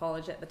McDonald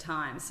College at the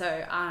time.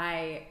 So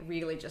I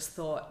really just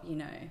thought,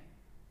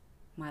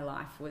 my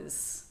life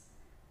was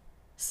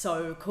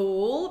so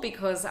cool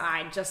because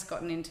I'd just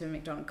gotten into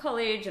McDonald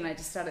College and I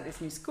just started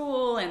this new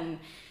school and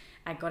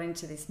I got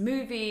into this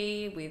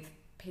movie with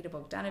Peter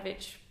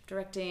Bogdanovich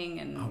directing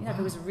and it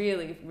was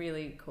really,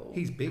 really cool.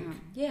 He's big.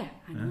 Yeah,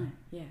 I know.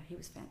 Yeah, he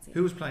was fancy.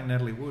 Who was playing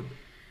Natalie Wood?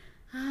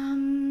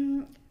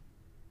 I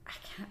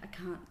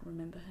can't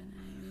remember her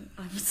name.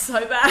 I'm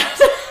so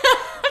bad.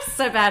 I'm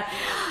so bad.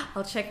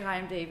 I'll check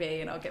IMDb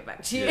and I'll get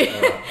back to you.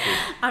 Yeah,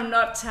 all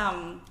right,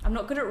 I'm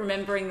not good at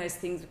remembering those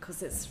things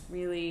because it's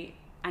really,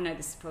 I know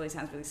this probably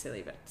sounds really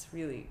silly, but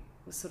it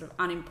was sort of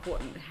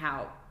unimportant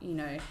how,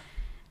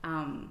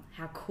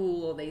 how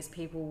cool all these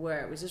people were.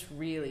 It was just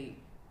really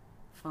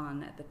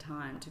fun at the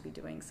time to be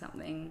doing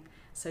something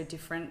so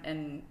different.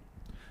 And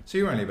so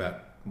you were only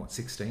about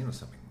 16 or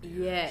something?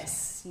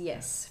 Yes,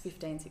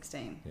 15,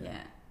 16.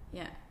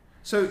 Yeah.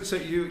 So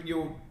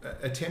you're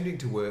attempting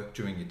to work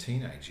during your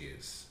teenage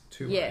years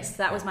too? Yes,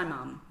 that was my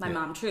mum. My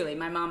mum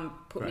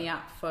put me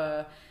up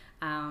for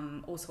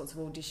all sorts of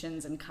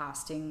auditions and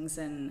castings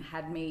and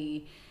had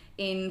me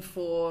in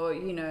for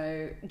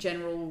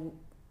general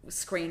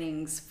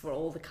screenings for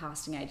all the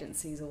casting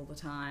agencies all the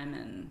time.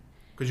 And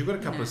because you've got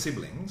a couple of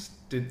siblings,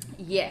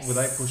 yes, were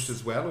they pushed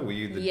as well, or were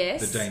you the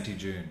dainty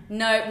June?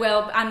 No,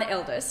 well, I'm the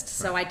eldest,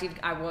 so I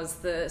was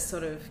the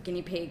sort of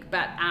guinea pig.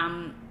 But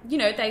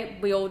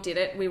we all did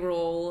it. We were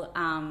all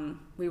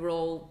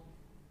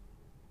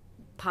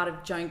part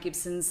of Joan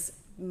Gibson's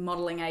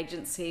modelling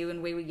agency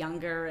when we were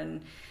younger,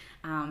 and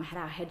had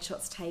our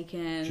headshots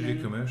taken. Did you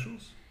do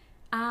commercials?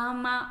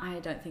 I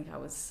don't think I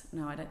was.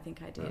 No, I don't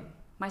think I did. Right.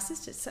 My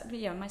sister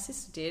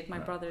did. My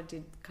brother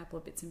did a couple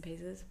of bits and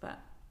pieces, but.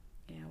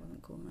 Yeah, I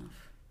wasn't cool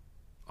enough.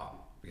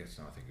 Oh, yes,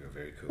 no, I think you were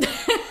very cool.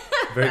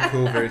 Very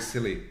cool, very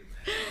silly.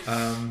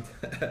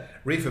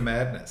 Reefer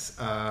Madness.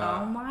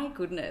 Oh my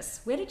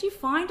goodness. Where did you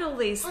find all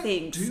these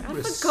things?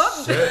 I've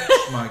forgotten.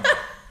 My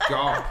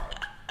God.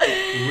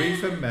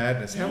 Reefer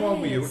Madness. How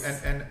old were you?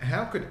 And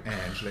how could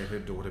Ange let her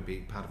daughter be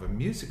part of a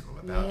musical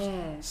about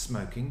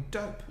smoking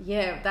dope?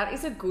 Yeah, that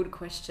is a good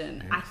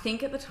question. Yes. I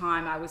think at the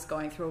time I was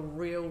going through a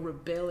real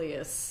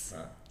rebellious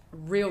I'm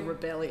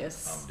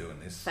doing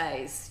this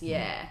phase.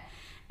 Yeah.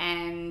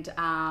 And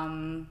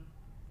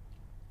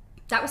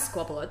that was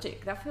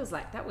Squabologic. That feels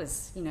like that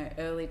was,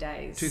 early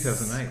days.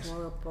 2008.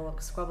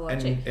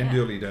 Squabologic. And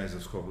early days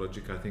of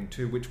Squabologic, I think,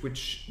 too,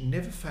 which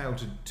never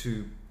failed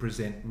to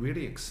present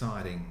really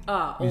exciting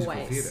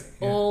musical theatre.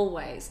 Yeah.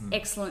 Always.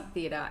 Excellent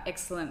theatre,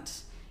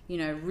 excellent,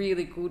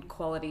 really good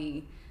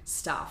quality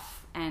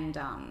stuff, and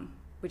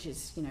which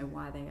is,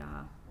 why they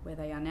are where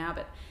they are now,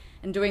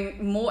 and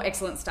doing more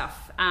excellent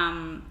stuff.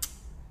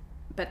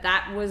 But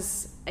that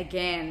was,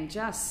 again,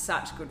 just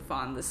such good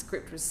fun. The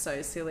script was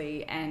so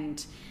silly,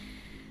 and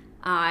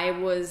I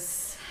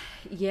was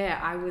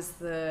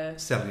the...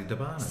 Sally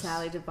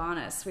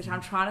Debarnis, which I'm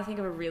trying to think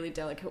of a really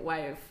delicate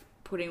way of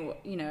putting,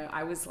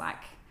 I was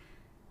like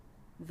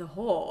the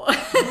whore.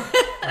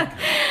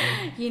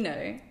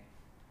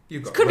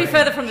 Could be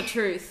further from the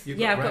truth. I've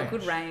got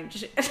good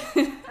range.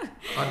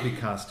 I'd be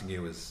casting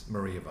you as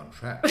Maria von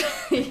Trapp.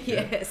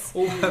 Yes.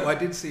 Yeah. Although I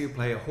did see you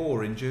play a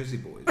whore in Jersey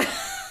Boys.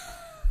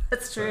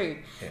 That's true.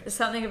 There's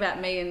something about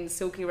me in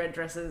silky red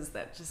dresses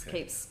that just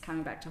keeps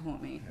coming back to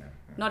haunt me.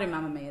 Not in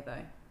Mamma Mia,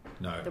 though.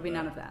 No. There'll be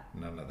none of that.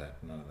 None of that.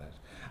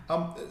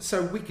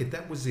 So Wicked,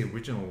 that was the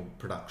original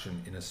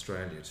production in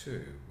Australia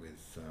too,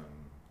 with...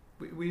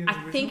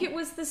 I think it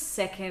was the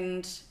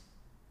second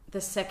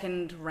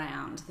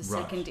round, the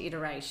second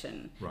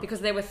iteration. Right. Because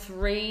there were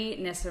 3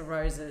 Nessa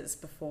Roses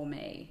before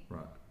me.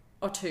 Right.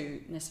 Or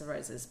 2 Nessa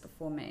Roses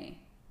before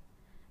me.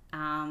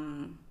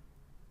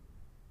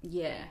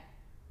 Yeah.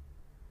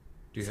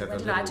 Do you have when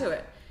did I do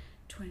it?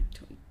 Do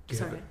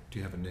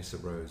you have a Nessa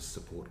Rose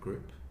support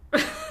group?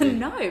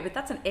 No, but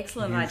that's an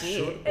excellent idea.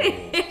 Should, or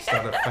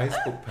start a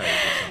Facebook page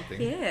or something.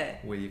 Yeah.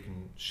 Where you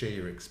can share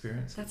your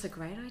experiences. That's a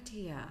great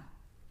idea.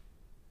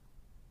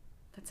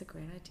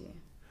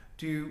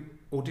 Do you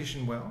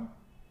audition well?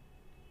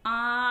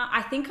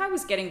 I think I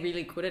was getting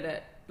really good at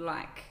it,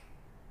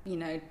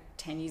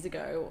 10 years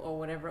ago or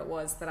whatever it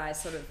was that I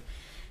sort of,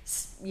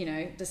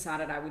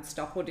 decided I would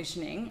stop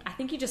auditioning. I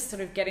think you just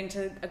sort of get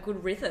into a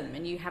good rhythm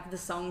and you have the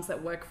songs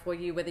that work for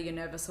you, whether you're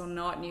nervous or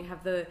not, and you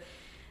have the,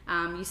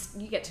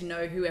 you get to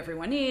know who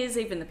everyone is,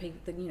 even the people,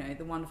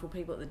 the wonderful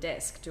people at the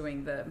desk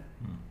doing the,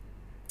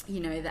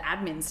 the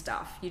admin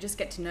stuff. You just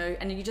get to know,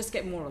 and you just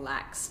get more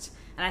relaxed.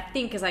 And I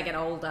think as I get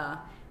older,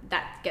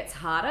 that gets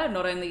harder.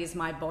 Not only is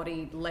my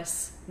body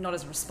not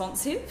as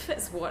responsive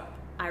as what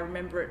I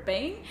remember it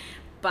being,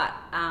 but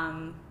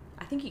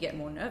I think you get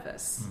more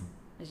nervous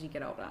as you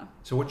get older.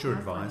 So what's your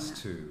advice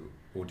to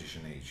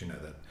auditionees?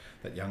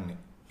 That young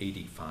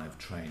ED5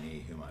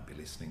 trainee who might be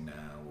listening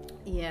now, or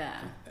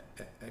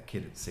a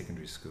kid at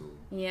secondary school.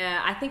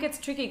 Yeah, I think it's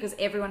tricky because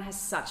everyone has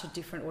such a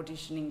different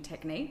audition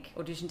technique.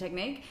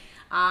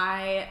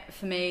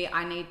 For me,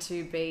 I need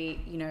to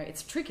be,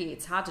 it's tricky.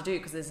 It's hard to do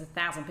because there's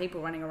 1,000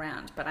 people running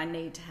around, but I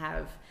need to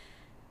have,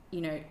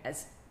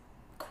 as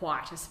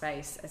quiet a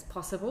space as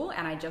possible,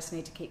 and I just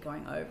need to keep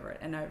going over it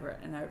and over it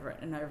and over it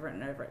and over it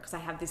and over it, because I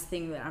have this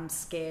thing that I'm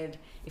scared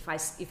if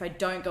I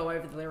don't go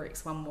over the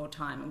lyrics one more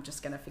time, I'm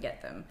just going to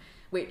forget them,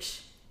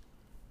 which,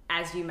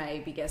 as you may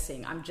be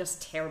guessing, I'm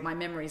just terrible. My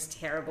memory is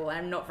terrible.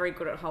 I'm not very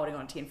good at holding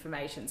on to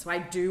information, so I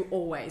do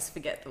always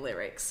forget the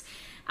lyrics.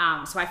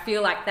 So I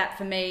feel like that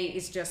for me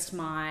is just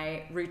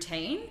my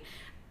routine,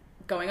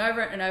 going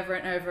over it and over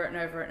it and over it and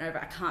over it and over.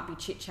 I can't be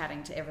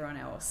chit-chatting to everyone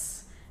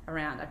else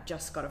around. I've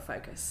just got to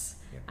focus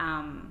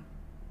and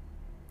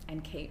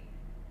keep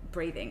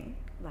breathing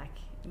like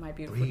my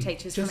beautiful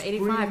teachers from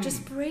 85.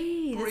 Just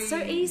breathe. It's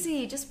so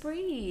easy. Just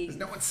breathe. There's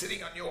no one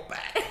sitting on your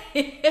back.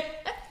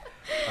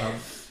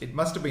 It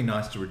must have been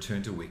nice to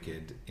return to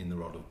Wicked in the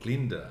role of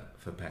Glinda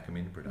for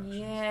Packerman Productions.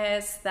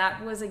 Yes,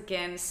 that was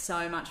again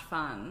so much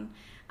fun.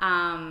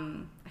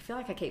 I feel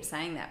like I keep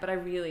saying that, but I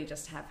really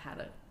just I've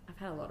had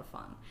a lot of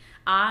fun.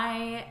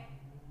 I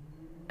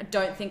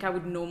don't think I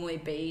would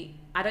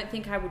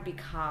be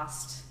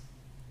cast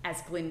as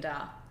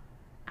Glinda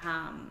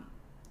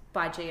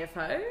by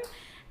GFO,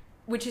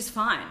 which is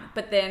fine.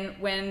 But then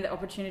when the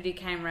opportunity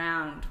came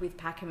round with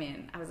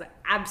Packerman, I was like,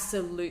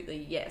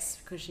 absolutely yes,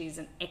 because she's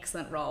an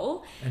excellent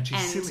role. And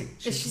she's silly.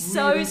 She's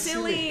really so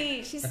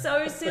silly. She's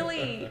so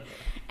silly.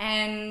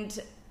 And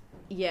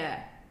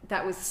yeah,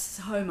 that was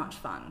so much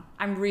fun.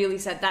 I'm really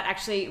sad. That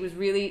actually, it was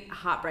really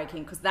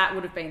heartbreaking because that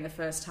would have been the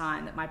first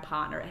time that my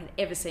partner had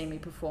ever seen me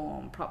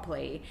perform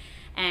properly.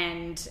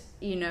 And,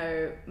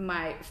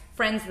 my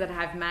friends that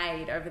I've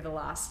made over the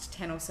last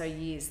 10 or so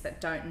years that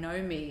don't know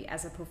me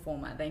as a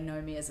performer, they know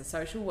me as a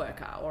social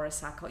worker or a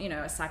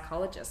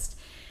psychologist.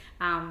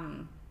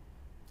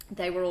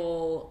 They were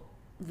all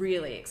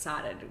really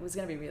excited. It was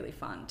going to be really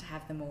fun to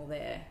have them all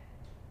there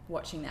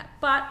watching that.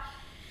 But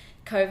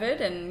COVID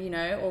and,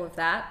 all of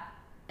that,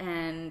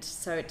 and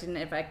so it didn't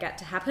ever get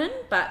to happen,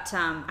 but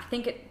I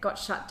think it got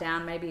shut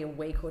down maybe a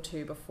week or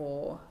two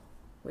before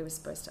we were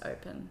supposed to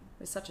open.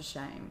 It was such a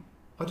shame.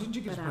 Oh, didn't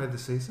you get to play the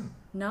season?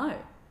 No.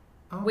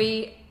 Oh.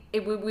 We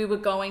were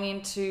going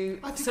into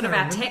sort of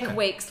our tech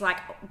weeks like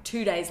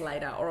 2 days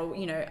later or,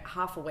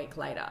 half a week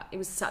later. It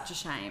was such a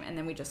shame, and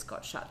then we just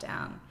got shut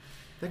down.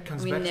 That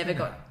comes back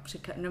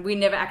we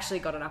never actually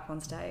got it up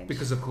on stage.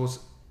 Because, of course,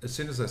 as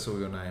soon as I saw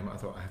your name, I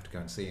thought I have to go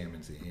and see Em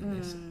in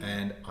this.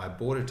 And I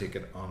bought a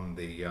ticket on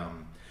the,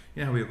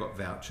 how we've got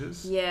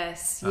vouchers?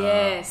 Yes.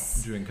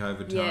 During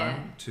COVID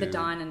time. The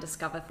Dine and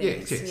Discover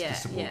things. To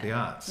support the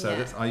arts.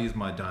 So I used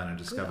my Dine and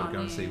Discover to go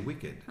and see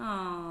Wicked.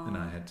 Aww. And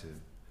I had to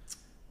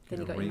get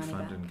a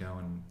refund and go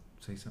and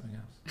see something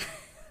else.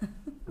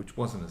 Which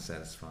wasn't as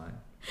satisfying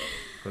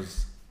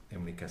because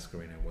Emily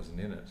Cascarino wasn't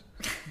in it.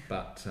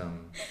 But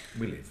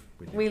we live.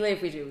 We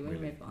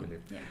move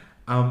on. Yeah.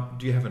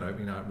 Do you have an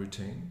opening night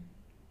routine?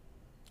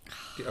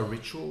 A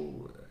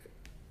ritual?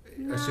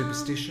 A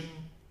superstition?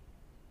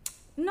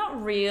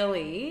 Not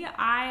really.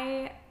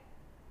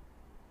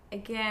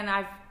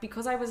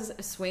 Because I was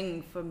a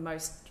swing for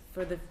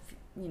the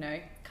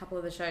couple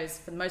of the shows,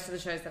 for most of the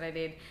shows that I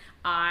did,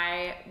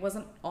 I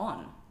wasn't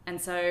on. And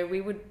so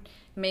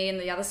me and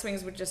the other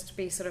swings would just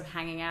be sort of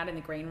hanging out in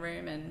the green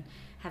room and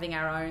having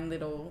our own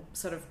little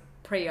sort of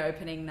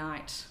pre-opening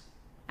night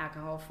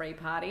alcohol-free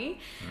party,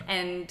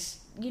 and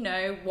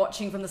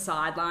watching from the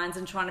sidelines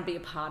and trying to be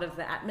a part of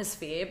the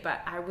atmosphere,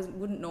 but I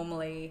wouldn't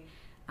normally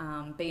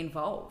be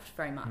involved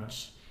very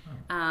much.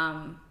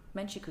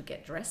 Meant you could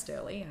get dressed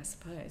early, I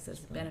suppose. There's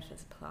the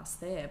benefits plus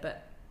there,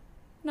 but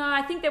no,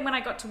 I think that when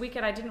I got to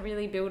Wicked, I didn't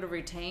really build a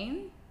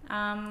routine.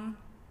 No.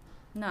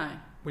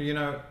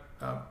 Well,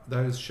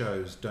 those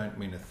shows don't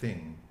mean a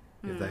thing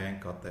if they ain't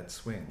got that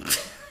swing.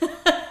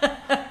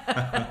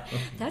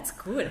 That's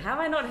good. How have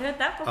I not heard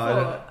that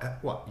before?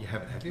 What? You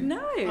haven't, have you?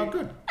 No. Oh,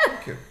 good.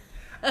 Thank you.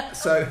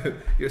 So,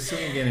 you're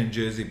swinging again in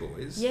Jersey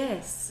Boys.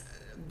 Yes.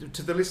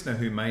 To the listener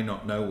who may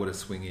not know what a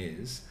swing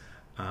is,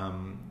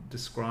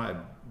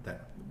 describe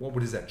that.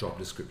 What is that job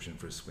description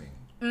for a swing?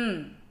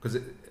 Because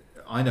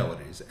I know it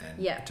is,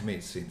 and to me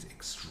it seems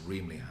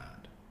extremely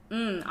hard.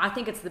 I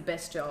think it's the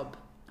best job.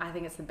 I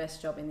think it's the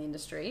best job in the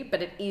industry,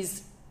 but it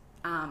is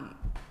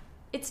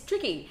it's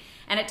tricky,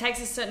 and it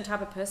takes a certain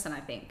type of person, I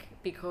think,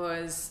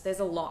 because there's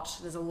a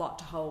lot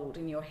to hold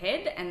in your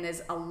head, and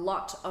there's a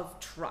lot of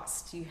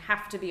trust. You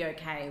have to be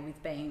okay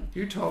with being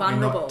vulnerable. You told me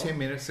not 10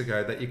 minutes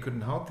ago that you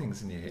couldn't hold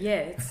things in your head. Yeah,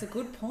 it's a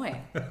good point.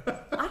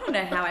 I don't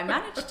know how I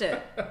managed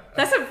it.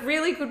 That's a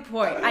really good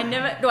point. I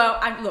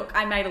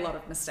made a lot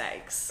of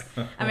mistakes.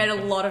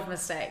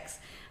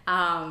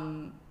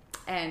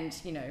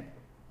 And, you know,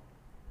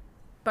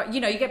 but,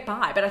 you know, you get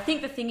by. But I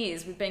think the thing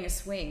is, with being a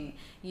swing,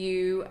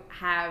 you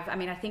have... I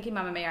mean, I think in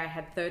Mamma Mia I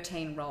had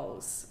 13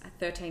 roles,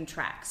 13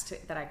 tracks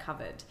that I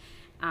covered.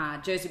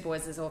 Jersey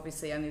Boys is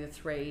obviously only the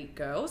 3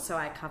 girls, so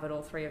I covered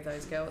all 3 of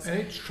those girls.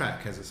 And each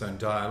track has its own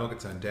dialogue,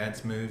 its own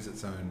dance moves,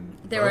 its own...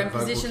 Their own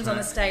positions on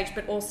the stage,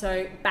 but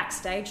also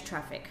backstage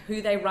traffic,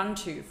 who they run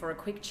to for a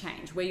quick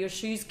change, where your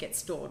shoes get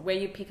stored, where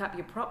you pick up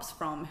your props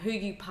from, who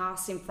you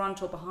pass in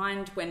front or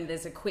behind when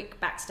there's a quick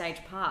backstage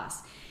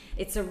pass.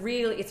 It's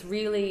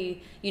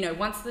really, you know,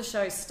 once the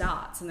show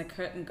starts and the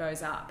curtain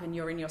goes up and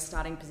you're in your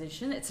starting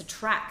position, it's a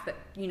track that,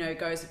 you know,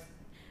 goes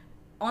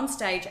on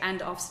stage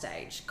and off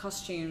stage.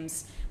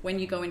 Costumes, when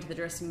you go into the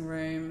dressing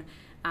room,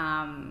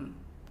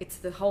 it's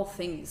the whole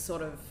thing is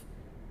sort of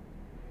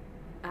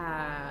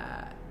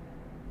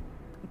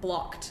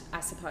blocked, I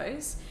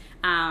suppose.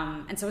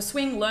 And so a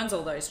swing learns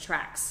all those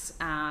tracks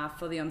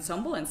for the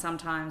ensemble and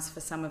sometimes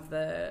for some of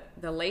the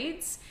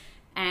leads.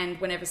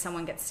 And whenever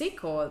someone gets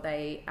sick or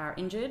they are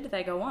injured,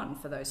 they go on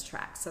for those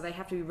tracks. So they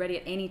have to be ready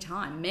at any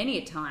time. Many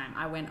a time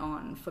I went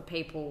on for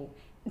people,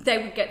 they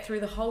would get through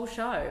the whole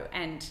show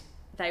and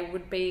they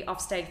would be off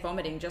stage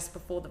vomiting just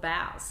before the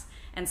bows.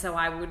 And so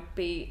I would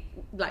be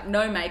like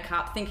no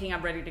makeup, thinking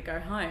I'm ready to go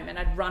home, and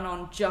I'd run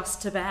on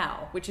just to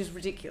bow, which is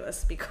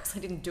ridiculous because I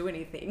didn't do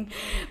anything.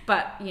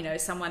 But, you know,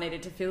 someone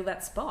needed to fill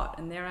that spot,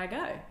 and there I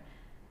go.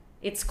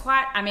 It's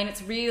quite, I mean,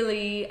 it's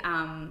really,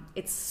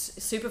 it's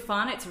super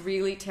fun. It's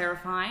really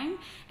terrifying.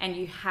 And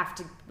you have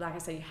to, like I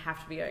said, you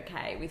have to be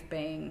okay with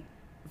being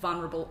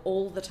vulnerable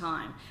all the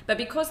time. But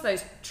because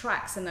those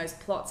tracks and those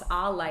plots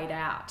are laid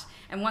out,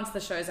 and once the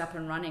show's up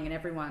and running and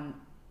everyone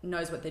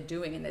knows what they're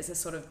doing and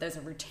there's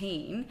a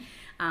routine,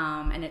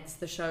 and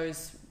the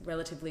show's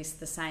relatively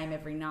the same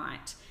every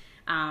night,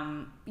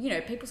 you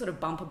know, people sort of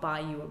bumper by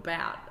you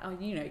about,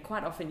 you know,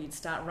 quite often you'd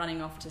start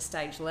running off to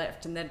stage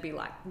left and they'd be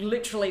like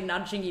literally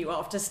nudging you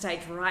off to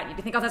stage right.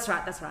 You'd think, oh, that's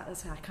right. I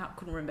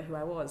couldn't remember who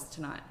I was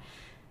tonight.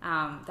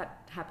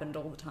 That happened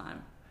all the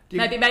time.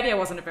 Maybe I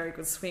wasn't a very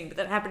good swing, but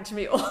that happened to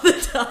me all the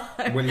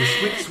time. Well,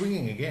 you're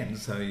swinging again,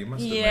 so you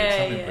must have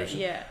made some impression.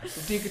 Yeah.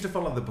 Do you get to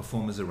follow the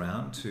performers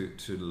around to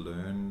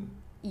learn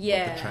what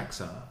the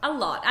tracks are? A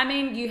lot. I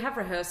mean, you have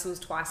rehearsals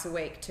twice a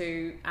week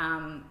to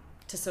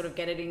sort of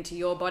get it into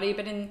your body,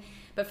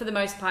 but for the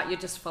most part, you're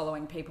just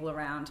following people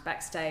around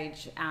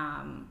backstage,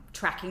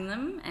 tracking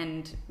them,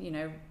 and, you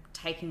know,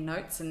 taking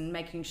notes and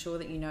making sure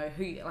that you know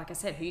who, like I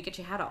said, who you get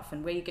your hat off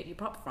and where you get your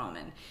prop from,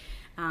 and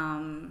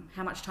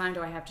how much time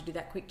do I have to do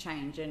that quick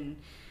change, and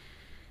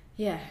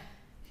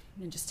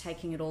just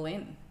taking it all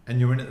in. And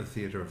you're in at the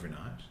theatre every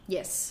night?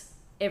 Yes,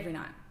 every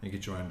night. You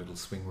get your own little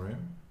swing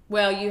room?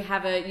 Well, you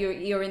have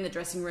you're in the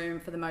dressing room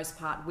for the most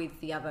part with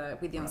the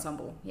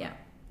ensemble. Yeah.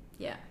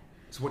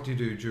 So what do you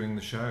do during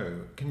the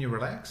show? Can you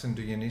relax and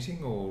do your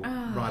knitting or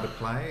write a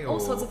play? All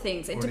sorts of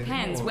things. It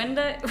depends. When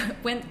write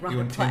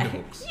a play.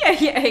 Tenterhooks?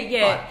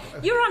 Yeah.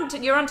 Right.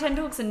 You're on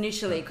tenterhooks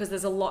initially because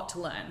there's a lot to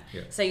learn.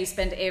 Yeah. So you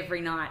spend every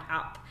night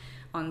up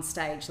on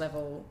stage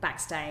level,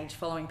 backstage,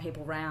 following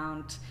people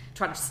around,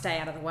 trying to stay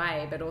out of the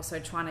way, but also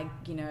trying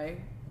to, you know,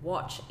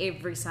 watch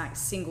every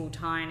single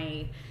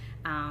tiny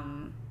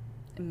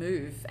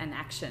move and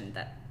action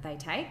that they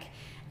take.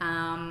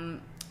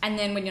 And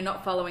then when you're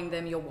not following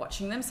them, you're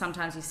watching them.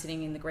 Sometimes you're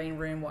sitting in the green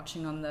room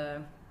watching on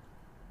the,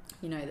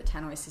 you know, the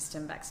tannoy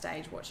system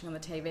backstage, watching on the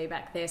TV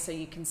back there so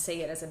you can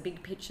see it as a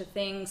big picture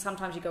thing.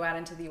 Sometimes you go out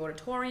into the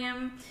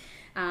auditorium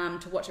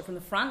to watch it from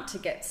the front to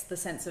get the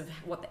sense of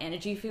what the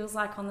energy feels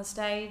like on the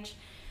stage.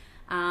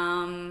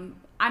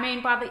 I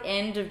mean, by the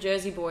end of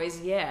Jersey Boys,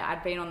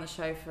 I'd been on the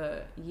show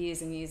for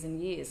years and years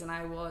and years, and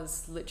I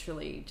was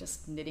literally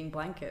just knitting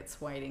blankets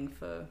waiting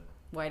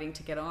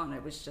to get on.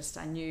 It was just,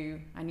 I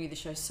knew the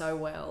show so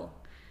well.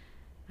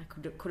 I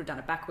could have done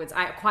it backwards.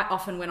 I quite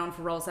often went on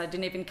for roles that I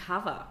didn't even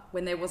cover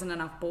when there wasn't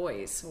enough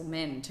boys or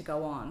men to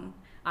go on.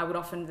 I would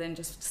often then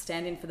just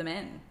stand in for the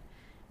men,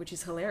 which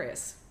is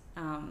hilarious.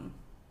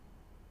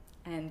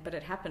 But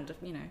it happened,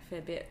 you know, a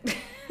fair bit.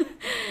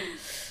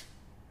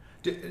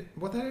 They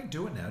don't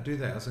do it now, do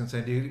they? I was going to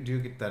say, do you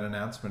get that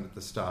announcement at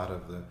the start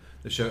of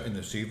the show in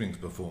this evening's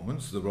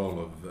performance? The role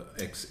of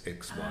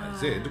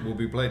XYZ will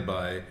be played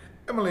by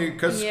Emily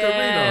Cascarino.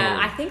 Yeah,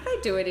 I think they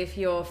do it if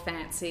you're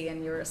fancy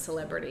and you're a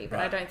celebrity, but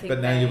right. I don't think. But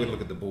now you've got to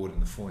look at the board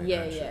in the foyer.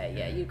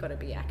 Yeah. You've got to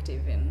be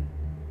active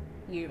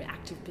you're an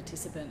active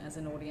participant as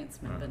an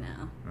audience member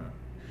now. Right.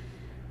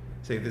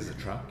 See, there's a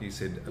truck. You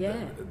said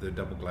the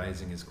double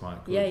glazing is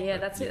quite good. Yeah.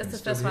 That's it. That's the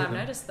first one I've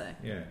noticed, though.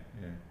 Yeah.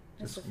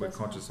 Just we're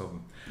conscious of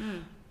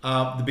them.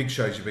 The big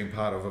shows you've been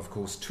part of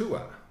course,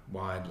 tour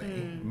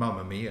widely.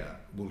 Mamma Mia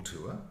will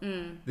tour.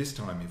 This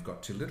time you've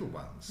got two little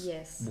ones.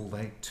 Yes. Will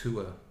they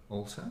tour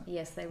also?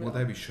 Yes, they will. Will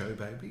they be show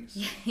babies?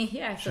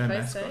 Yeah, I Show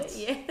suppose mascots? so.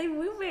 Yeah, they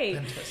will be.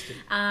 Fantastic.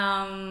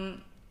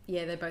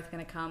 Yeah, they're both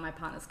going to come. My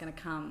partner's going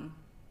to come.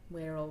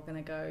 We're all going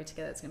to go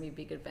together. It's going to be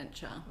a big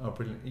adventure. Oh,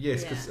 brilliant.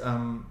 Yes, because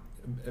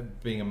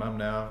being a mum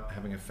now,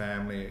 having a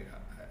family,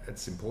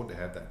 it's important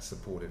to have that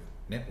supportive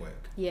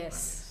network.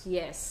 Yes,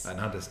 yes. An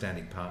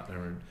understanding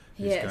partner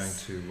who's going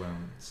to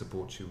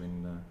support you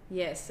in...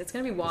 yes, it's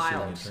going to be pursuing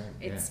wild. your dream.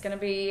 It's going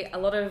to be a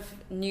lot of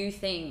new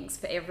things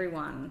for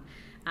everyone.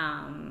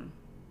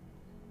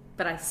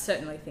 But I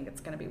certainly think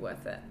it's going to be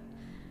worth it.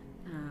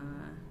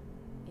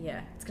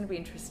 Yeah, it's going to be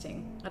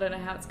interesting. I don't know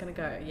how it's going to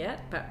go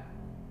yet, but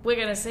we're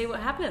going to see what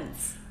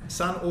happens.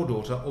 Son or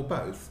daughter or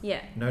both,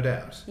 Yeah. no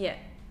doubt, Yeah.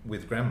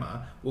 with grandma,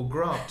 will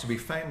grow up to be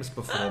famous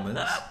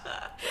performers.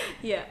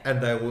 Yeah. And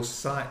they will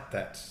cite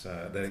that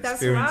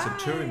experience of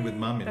touring with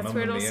mum in That's Mamma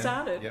where it all Mia.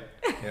 started. Yep,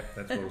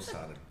 that's where it all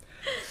started.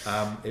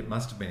 It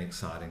must have been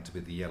exciting to be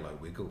the yellow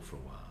wiggle for a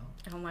while.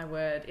 Oh my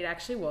word, it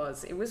actually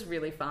was. It was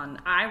really fun.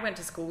 I went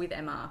to school with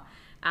Emma.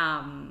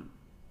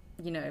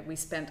 You know, we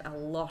spent a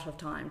lot of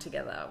time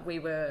together. We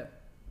were,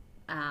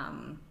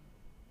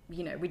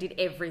 you know, we did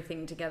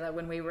everything together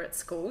when we were at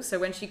school. So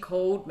when she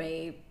called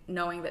me,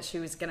 knowing that she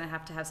was going to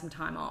have some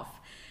time off,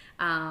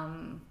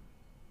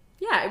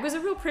 yeah, it was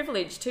a real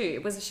privilege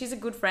too. She's a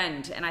good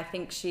friend, and I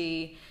think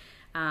she,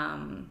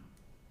 you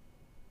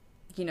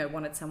know,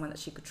 wanted someone that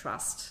she could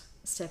trust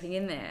stepping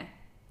in there.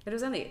 It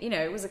was only, you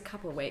know, it was a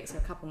couple of weeks or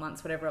a couple of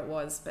months, whatever it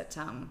was, but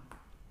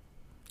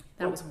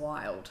that was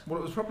wild. Well,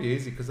 it was probably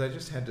easy because they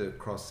just had to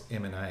cross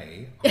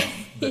M&A on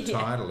the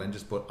title and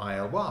just put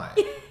ILY.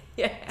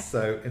 Yeah.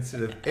 So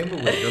instead of Emma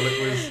Wiggle,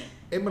 it was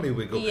Emily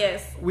Wiggle.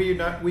 Yes. Were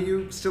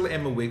you still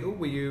Emma Wiggle?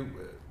 Were you,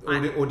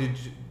 or did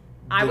you?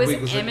 I was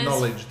Wiggles Emma's,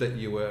 acknowledge that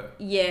you were...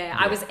 Yeah,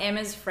 I was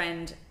Emma's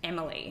friend,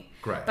 Emily.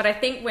 Great. But I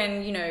think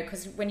when, you know,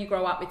 because when you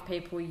grow up with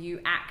people, you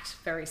act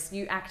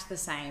the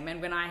same.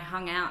 And when I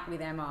hung out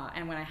with Emma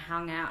and when I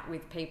hung out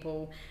with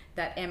people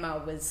that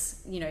Emma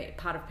was, you know,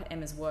 part of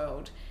Emma's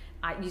world,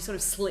 you sort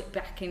of slip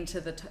back into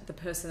the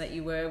person that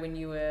you were when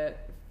you were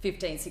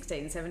 15,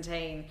 16,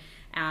 17.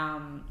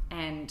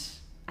 And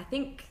I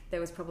think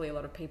there was probably a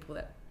lot of people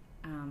that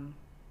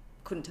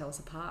couldn't tell us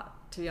apart,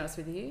 to be honest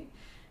with you.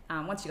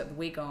 Once you got the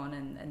wig on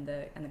and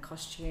the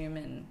costume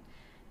and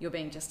you're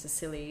being just as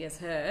silly as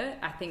her,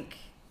 I think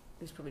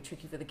it was probably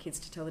tricky for the kids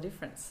to tell the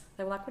difference.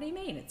 They were like, "What do you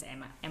mean? It's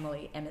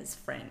Emma's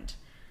friend.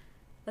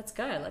 Let's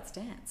go, let's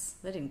dance."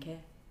 They didn't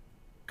care.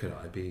 Could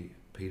I be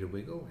Peter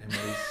Wiggle,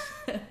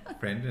 Emily's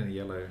friend in a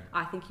yellow?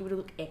 I think you would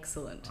look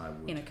excellent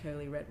in a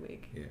curly red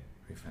wig. Yeah,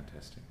 be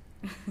fantastic.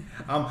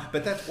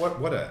 But that's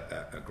what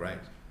a great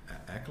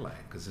accolade,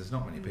 because there's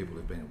not many people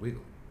who've been a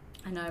Wiggle.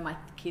 I know, my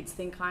kids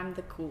think I'm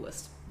the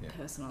coolest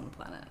person on the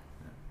planet.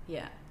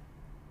 Yeah.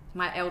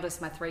 My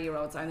eldest, my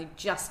 3-year-old's only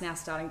just now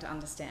starting to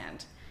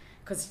understand.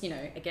 Because, you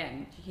know,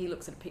 again, he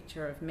looks at a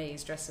picture of me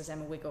dressed as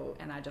Emma Wiggle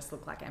and I just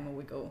look like Emma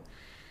Wiggle.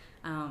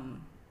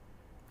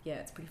 Yeah,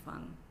 it's pretty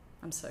fun.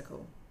 I'm so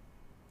cool.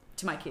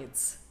 To my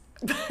kids.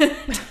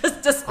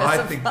 just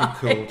I think you're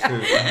cool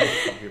too.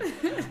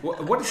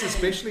 What is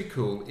especially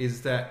cool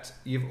is that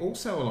you've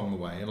also along the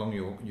way, along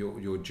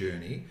your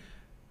journey,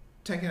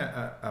 taken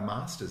a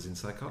master's in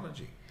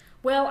psychology.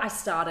 Well, I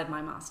started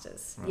my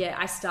master's. Right. Yeah,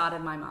 I started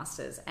my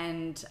master's,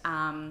 and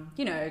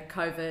you know,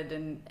 COVID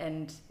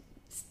and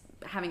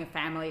having a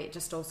family, it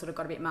just all sort of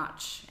got a bit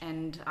much,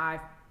 and I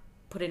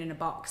put it in a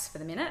box for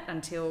the minute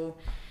until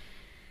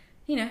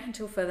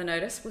further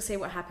notice. We'll see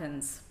what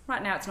happens.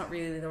 Right now, it's not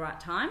really the right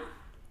time,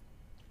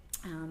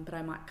 but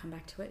I might come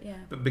back to it. Yeah.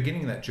 But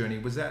beginning that journey,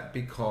 was that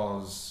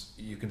because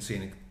you can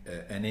see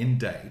an end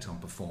date on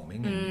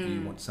performing, and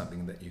you want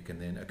something that you can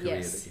then a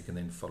career that you can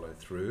then follow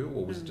through,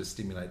 or was it to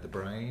stimulate the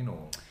brain,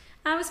 or?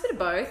 It was a bit of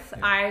both.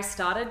 Yeah. I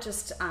started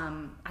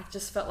I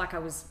just felt like I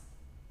was,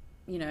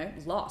 you know,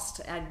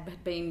 lost.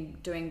 I'd been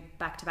doing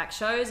back-to-back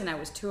shows, and I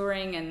was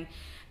touring, and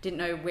didn't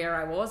know where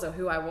I was or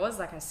who I was,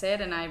 like I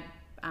said, and I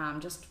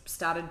just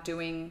started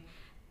doing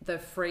the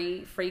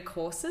free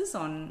courses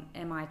on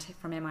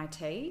from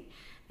MIT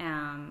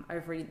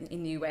over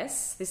in the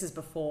US. This is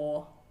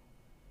before,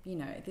 you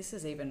know, this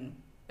is even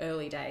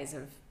early days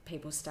of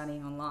people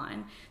studying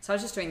online. So I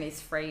was just doing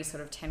these free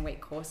sort of 10-week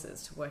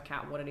courses to work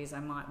out what it is I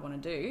might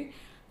want to do.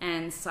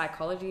 And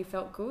psychology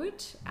felt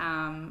good.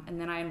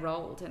 And then I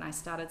enrolled and I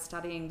started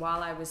studying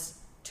while I was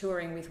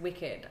touring with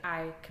Wicked.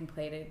 I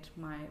completed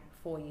my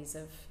 4 years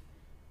of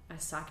a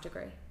psych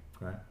degree.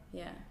 Great.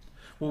 Yeah.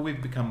 Well,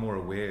 we've become more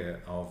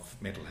aware of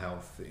mental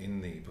health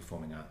in the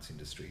performing arts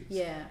industries.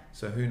 Yeah.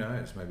 So who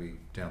knows, maybe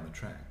down the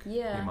track,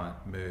 you might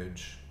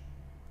merge.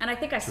 And I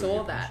think I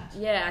saw that.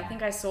 Yeah, I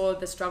think I saw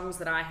the struggles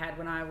that I had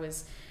when I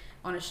was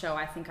on a show.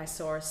 I think I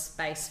saw a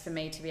space for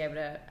me to be able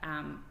to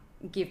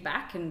give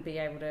back and be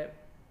able to,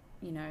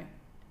 you know,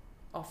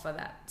 offer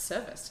that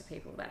service to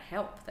people, that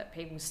help that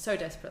people so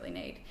desperately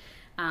need.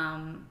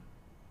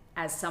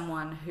 As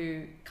someone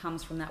who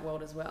comes from that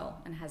world as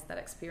well and has that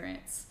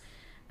experience.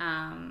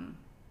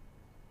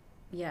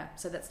 yeah,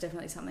 so that's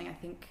definitely something I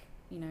think,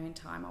 you know, in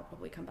time I'll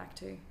probably come back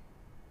to.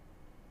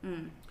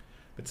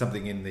 But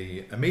something in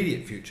the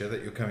immediate future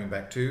that you're coming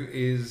back to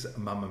is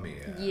Mamma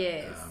Mia.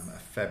 Yes. A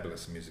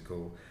fabulous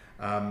musical.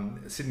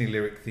 Sydney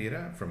Lyric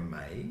Theatre from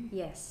May.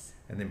 Yes.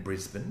 And then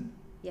Brisbane.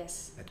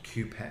 Yes. At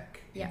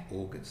QPAC in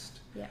August.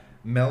 Yeah.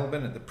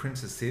 Melbourne at the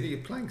Princess Theatre. You're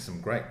playing some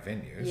great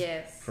venues.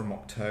 Yes. From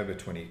October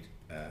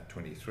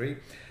 2023,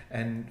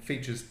 and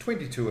features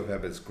 22 of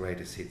ABBA's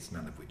greatest hits,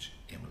 none of which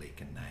Emily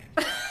can name.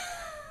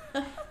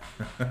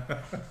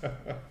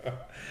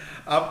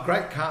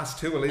 Great cast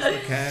too: Elise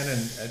McCann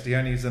and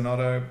Dione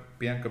Zanotto,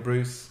 Bianca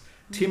Bruce,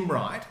 Tim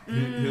Wright,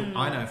 who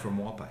I know from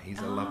Whopper. He's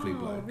a lovely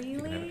bloke.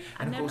 Really?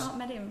 I've never not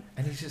met him.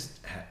 And he's just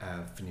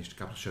finished a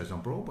couple of shows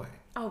on Broadway.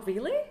 Oh,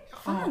 really?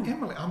 Fun. Oh,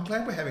 Emily, I'm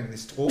glad we're having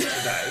this talk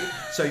today,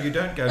 so you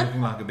don't go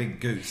looking like a big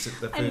goose at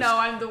the first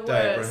I'm the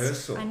day of worst.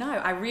 rehearsal. I know.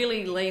 I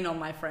really lean on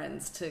my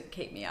friends to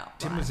keep me up.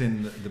 Tim was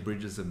in The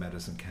Bridges of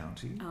Madison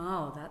County.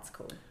 Oh, that's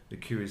cool. The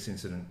Curious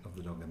Incident of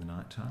the Dog in the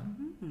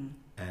Nighttime.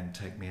 And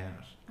Take Me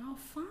Out. Oh,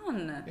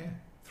 fun. Yeah.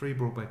 3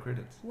 Broadway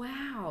credits.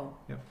 Wow.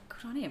 Yep.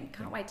 Good on him.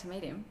 Can't wait to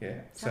meet him. Yeah.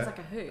 Sounds like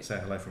a hoot. Say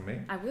hello from me.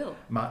 I will.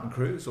 Martin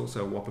Cruz,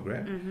 also a Whopper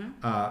grad.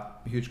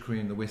 Huge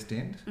career in the West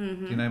End.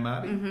 Do you know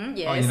Marty?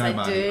 Yes, oh, you know I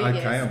Marty. do.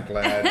 Okay, yes. I'm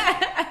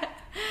glad.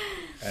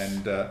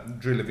 And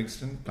Drew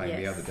Livingston playing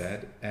the Yes. other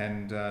dad.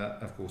 And,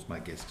 of course, my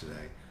guest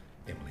today,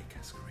 Emily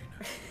Cascarino.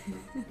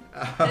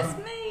 That's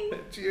me.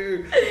 It's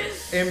you.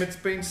 Em, it's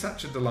been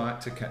such a delight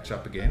to catch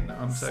up again.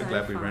 I'm so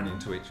glad we ran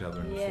into each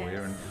other in the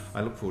foyer, and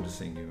I look forward to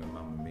seeing you in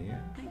Mamma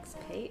Mia. Thanks,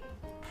 Pete.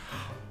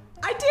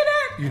 I did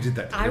it! You did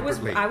that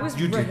deliberately. I was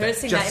You did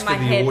rehearsing that that just in my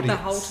for the head the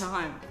audience. whole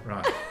time.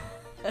 Right.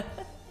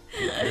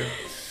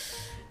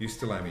 You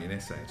still owe me an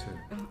essay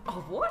too.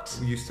 Oh, what?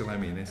 You still owe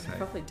me an essay. I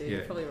probably do. Yeah.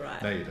 You're probably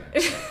right. No, you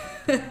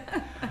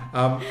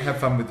don't. Have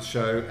fun with the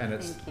show, and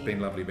it's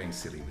been lovely being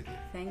silly with you.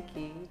 Thank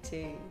you. You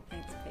too.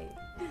 Thanks, Pete.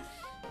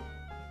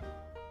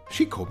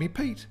 She called me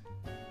Pete.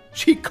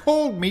 She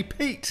called me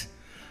Pete.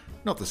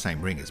 Not the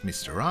same ring as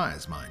Mr.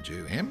 Eyes, mind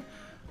you, Em.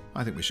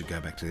 I think we should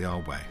go back to the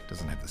old way. It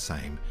doesn't have the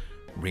same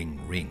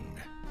ring.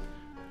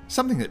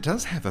 Something that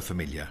does have a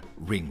familiar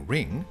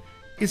ring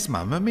is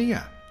Mamma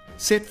Mia.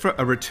 Set for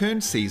a return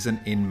season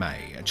in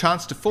May, a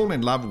chance to fall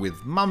in love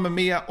with Mamma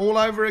Mia all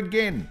over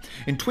again.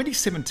 In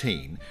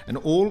 2017, an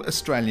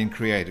all-Australian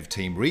creative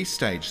team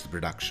restaged the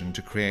production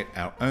to create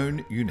our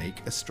own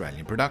unique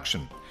Australian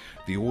production.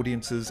 The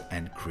audiences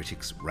and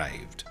critics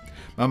raved.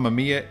 Mamma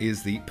Mia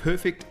is the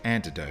perfect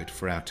antidote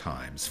for our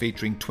times,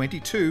 featuring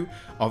 22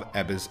 of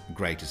ABBA's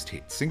greatest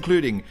hits,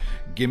 including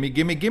Gimme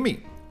Gimme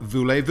Gimme,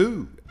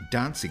 Voulez-Vous,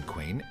 Dancing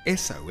Queen,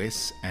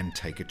 SOS, and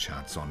Take a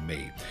Chance on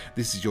Me.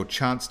 This is your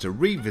chance to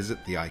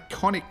revisit the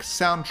iconic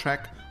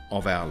soundtrack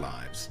of our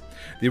lives.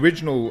 The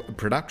original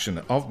production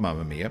of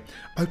Mamma Mia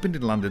opened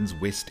in London's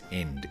West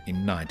End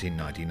in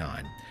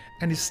 1999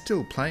 and is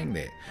still playing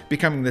there,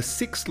 becoming the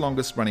 6th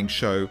longest running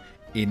show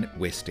in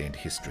West End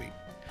history.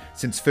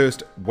 Since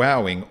first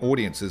wowing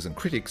audiences and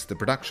critics, the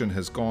production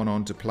has gone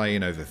on to play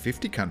in over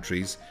 50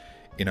 countries,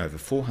 in over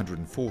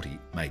 440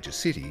 major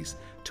cities,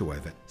 to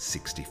over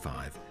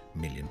 65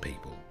 million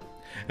people.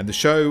 And the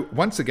show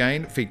once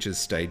again features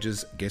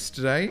Stage's guest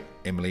today,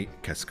 Emily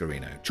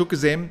Cascarino.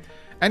 Chukas Em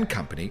and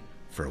company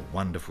for a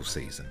wonderful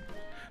season.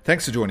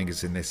 Thanks for joining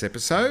us in this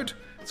episode.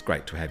 It's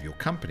great to have your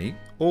company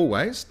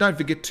always. Don't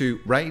forget to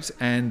rate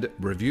and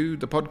review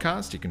the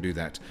podcast. You can do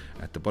that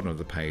at the bottom of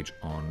the page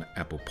on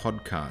Apple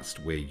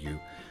Podcast, where you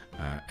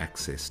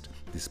accessed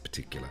this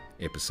particular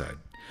episode.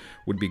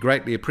 Would be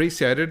greatly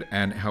appreciated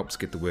and helps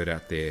get the word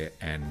out there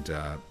and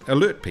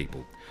alert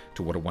people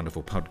to what a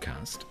wonderful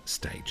podcast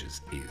Stages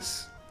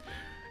is.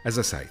 As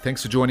I say,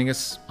 thanks for joining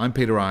us. I'm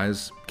Peter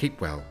Eyes. Keep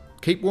well,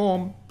 keep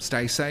warm,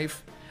 stay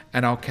safe,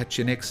 and I'll catch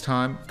you next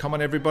time. Come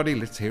on, everybody,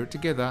 let's hear it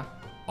together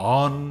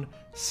on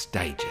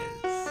Stages.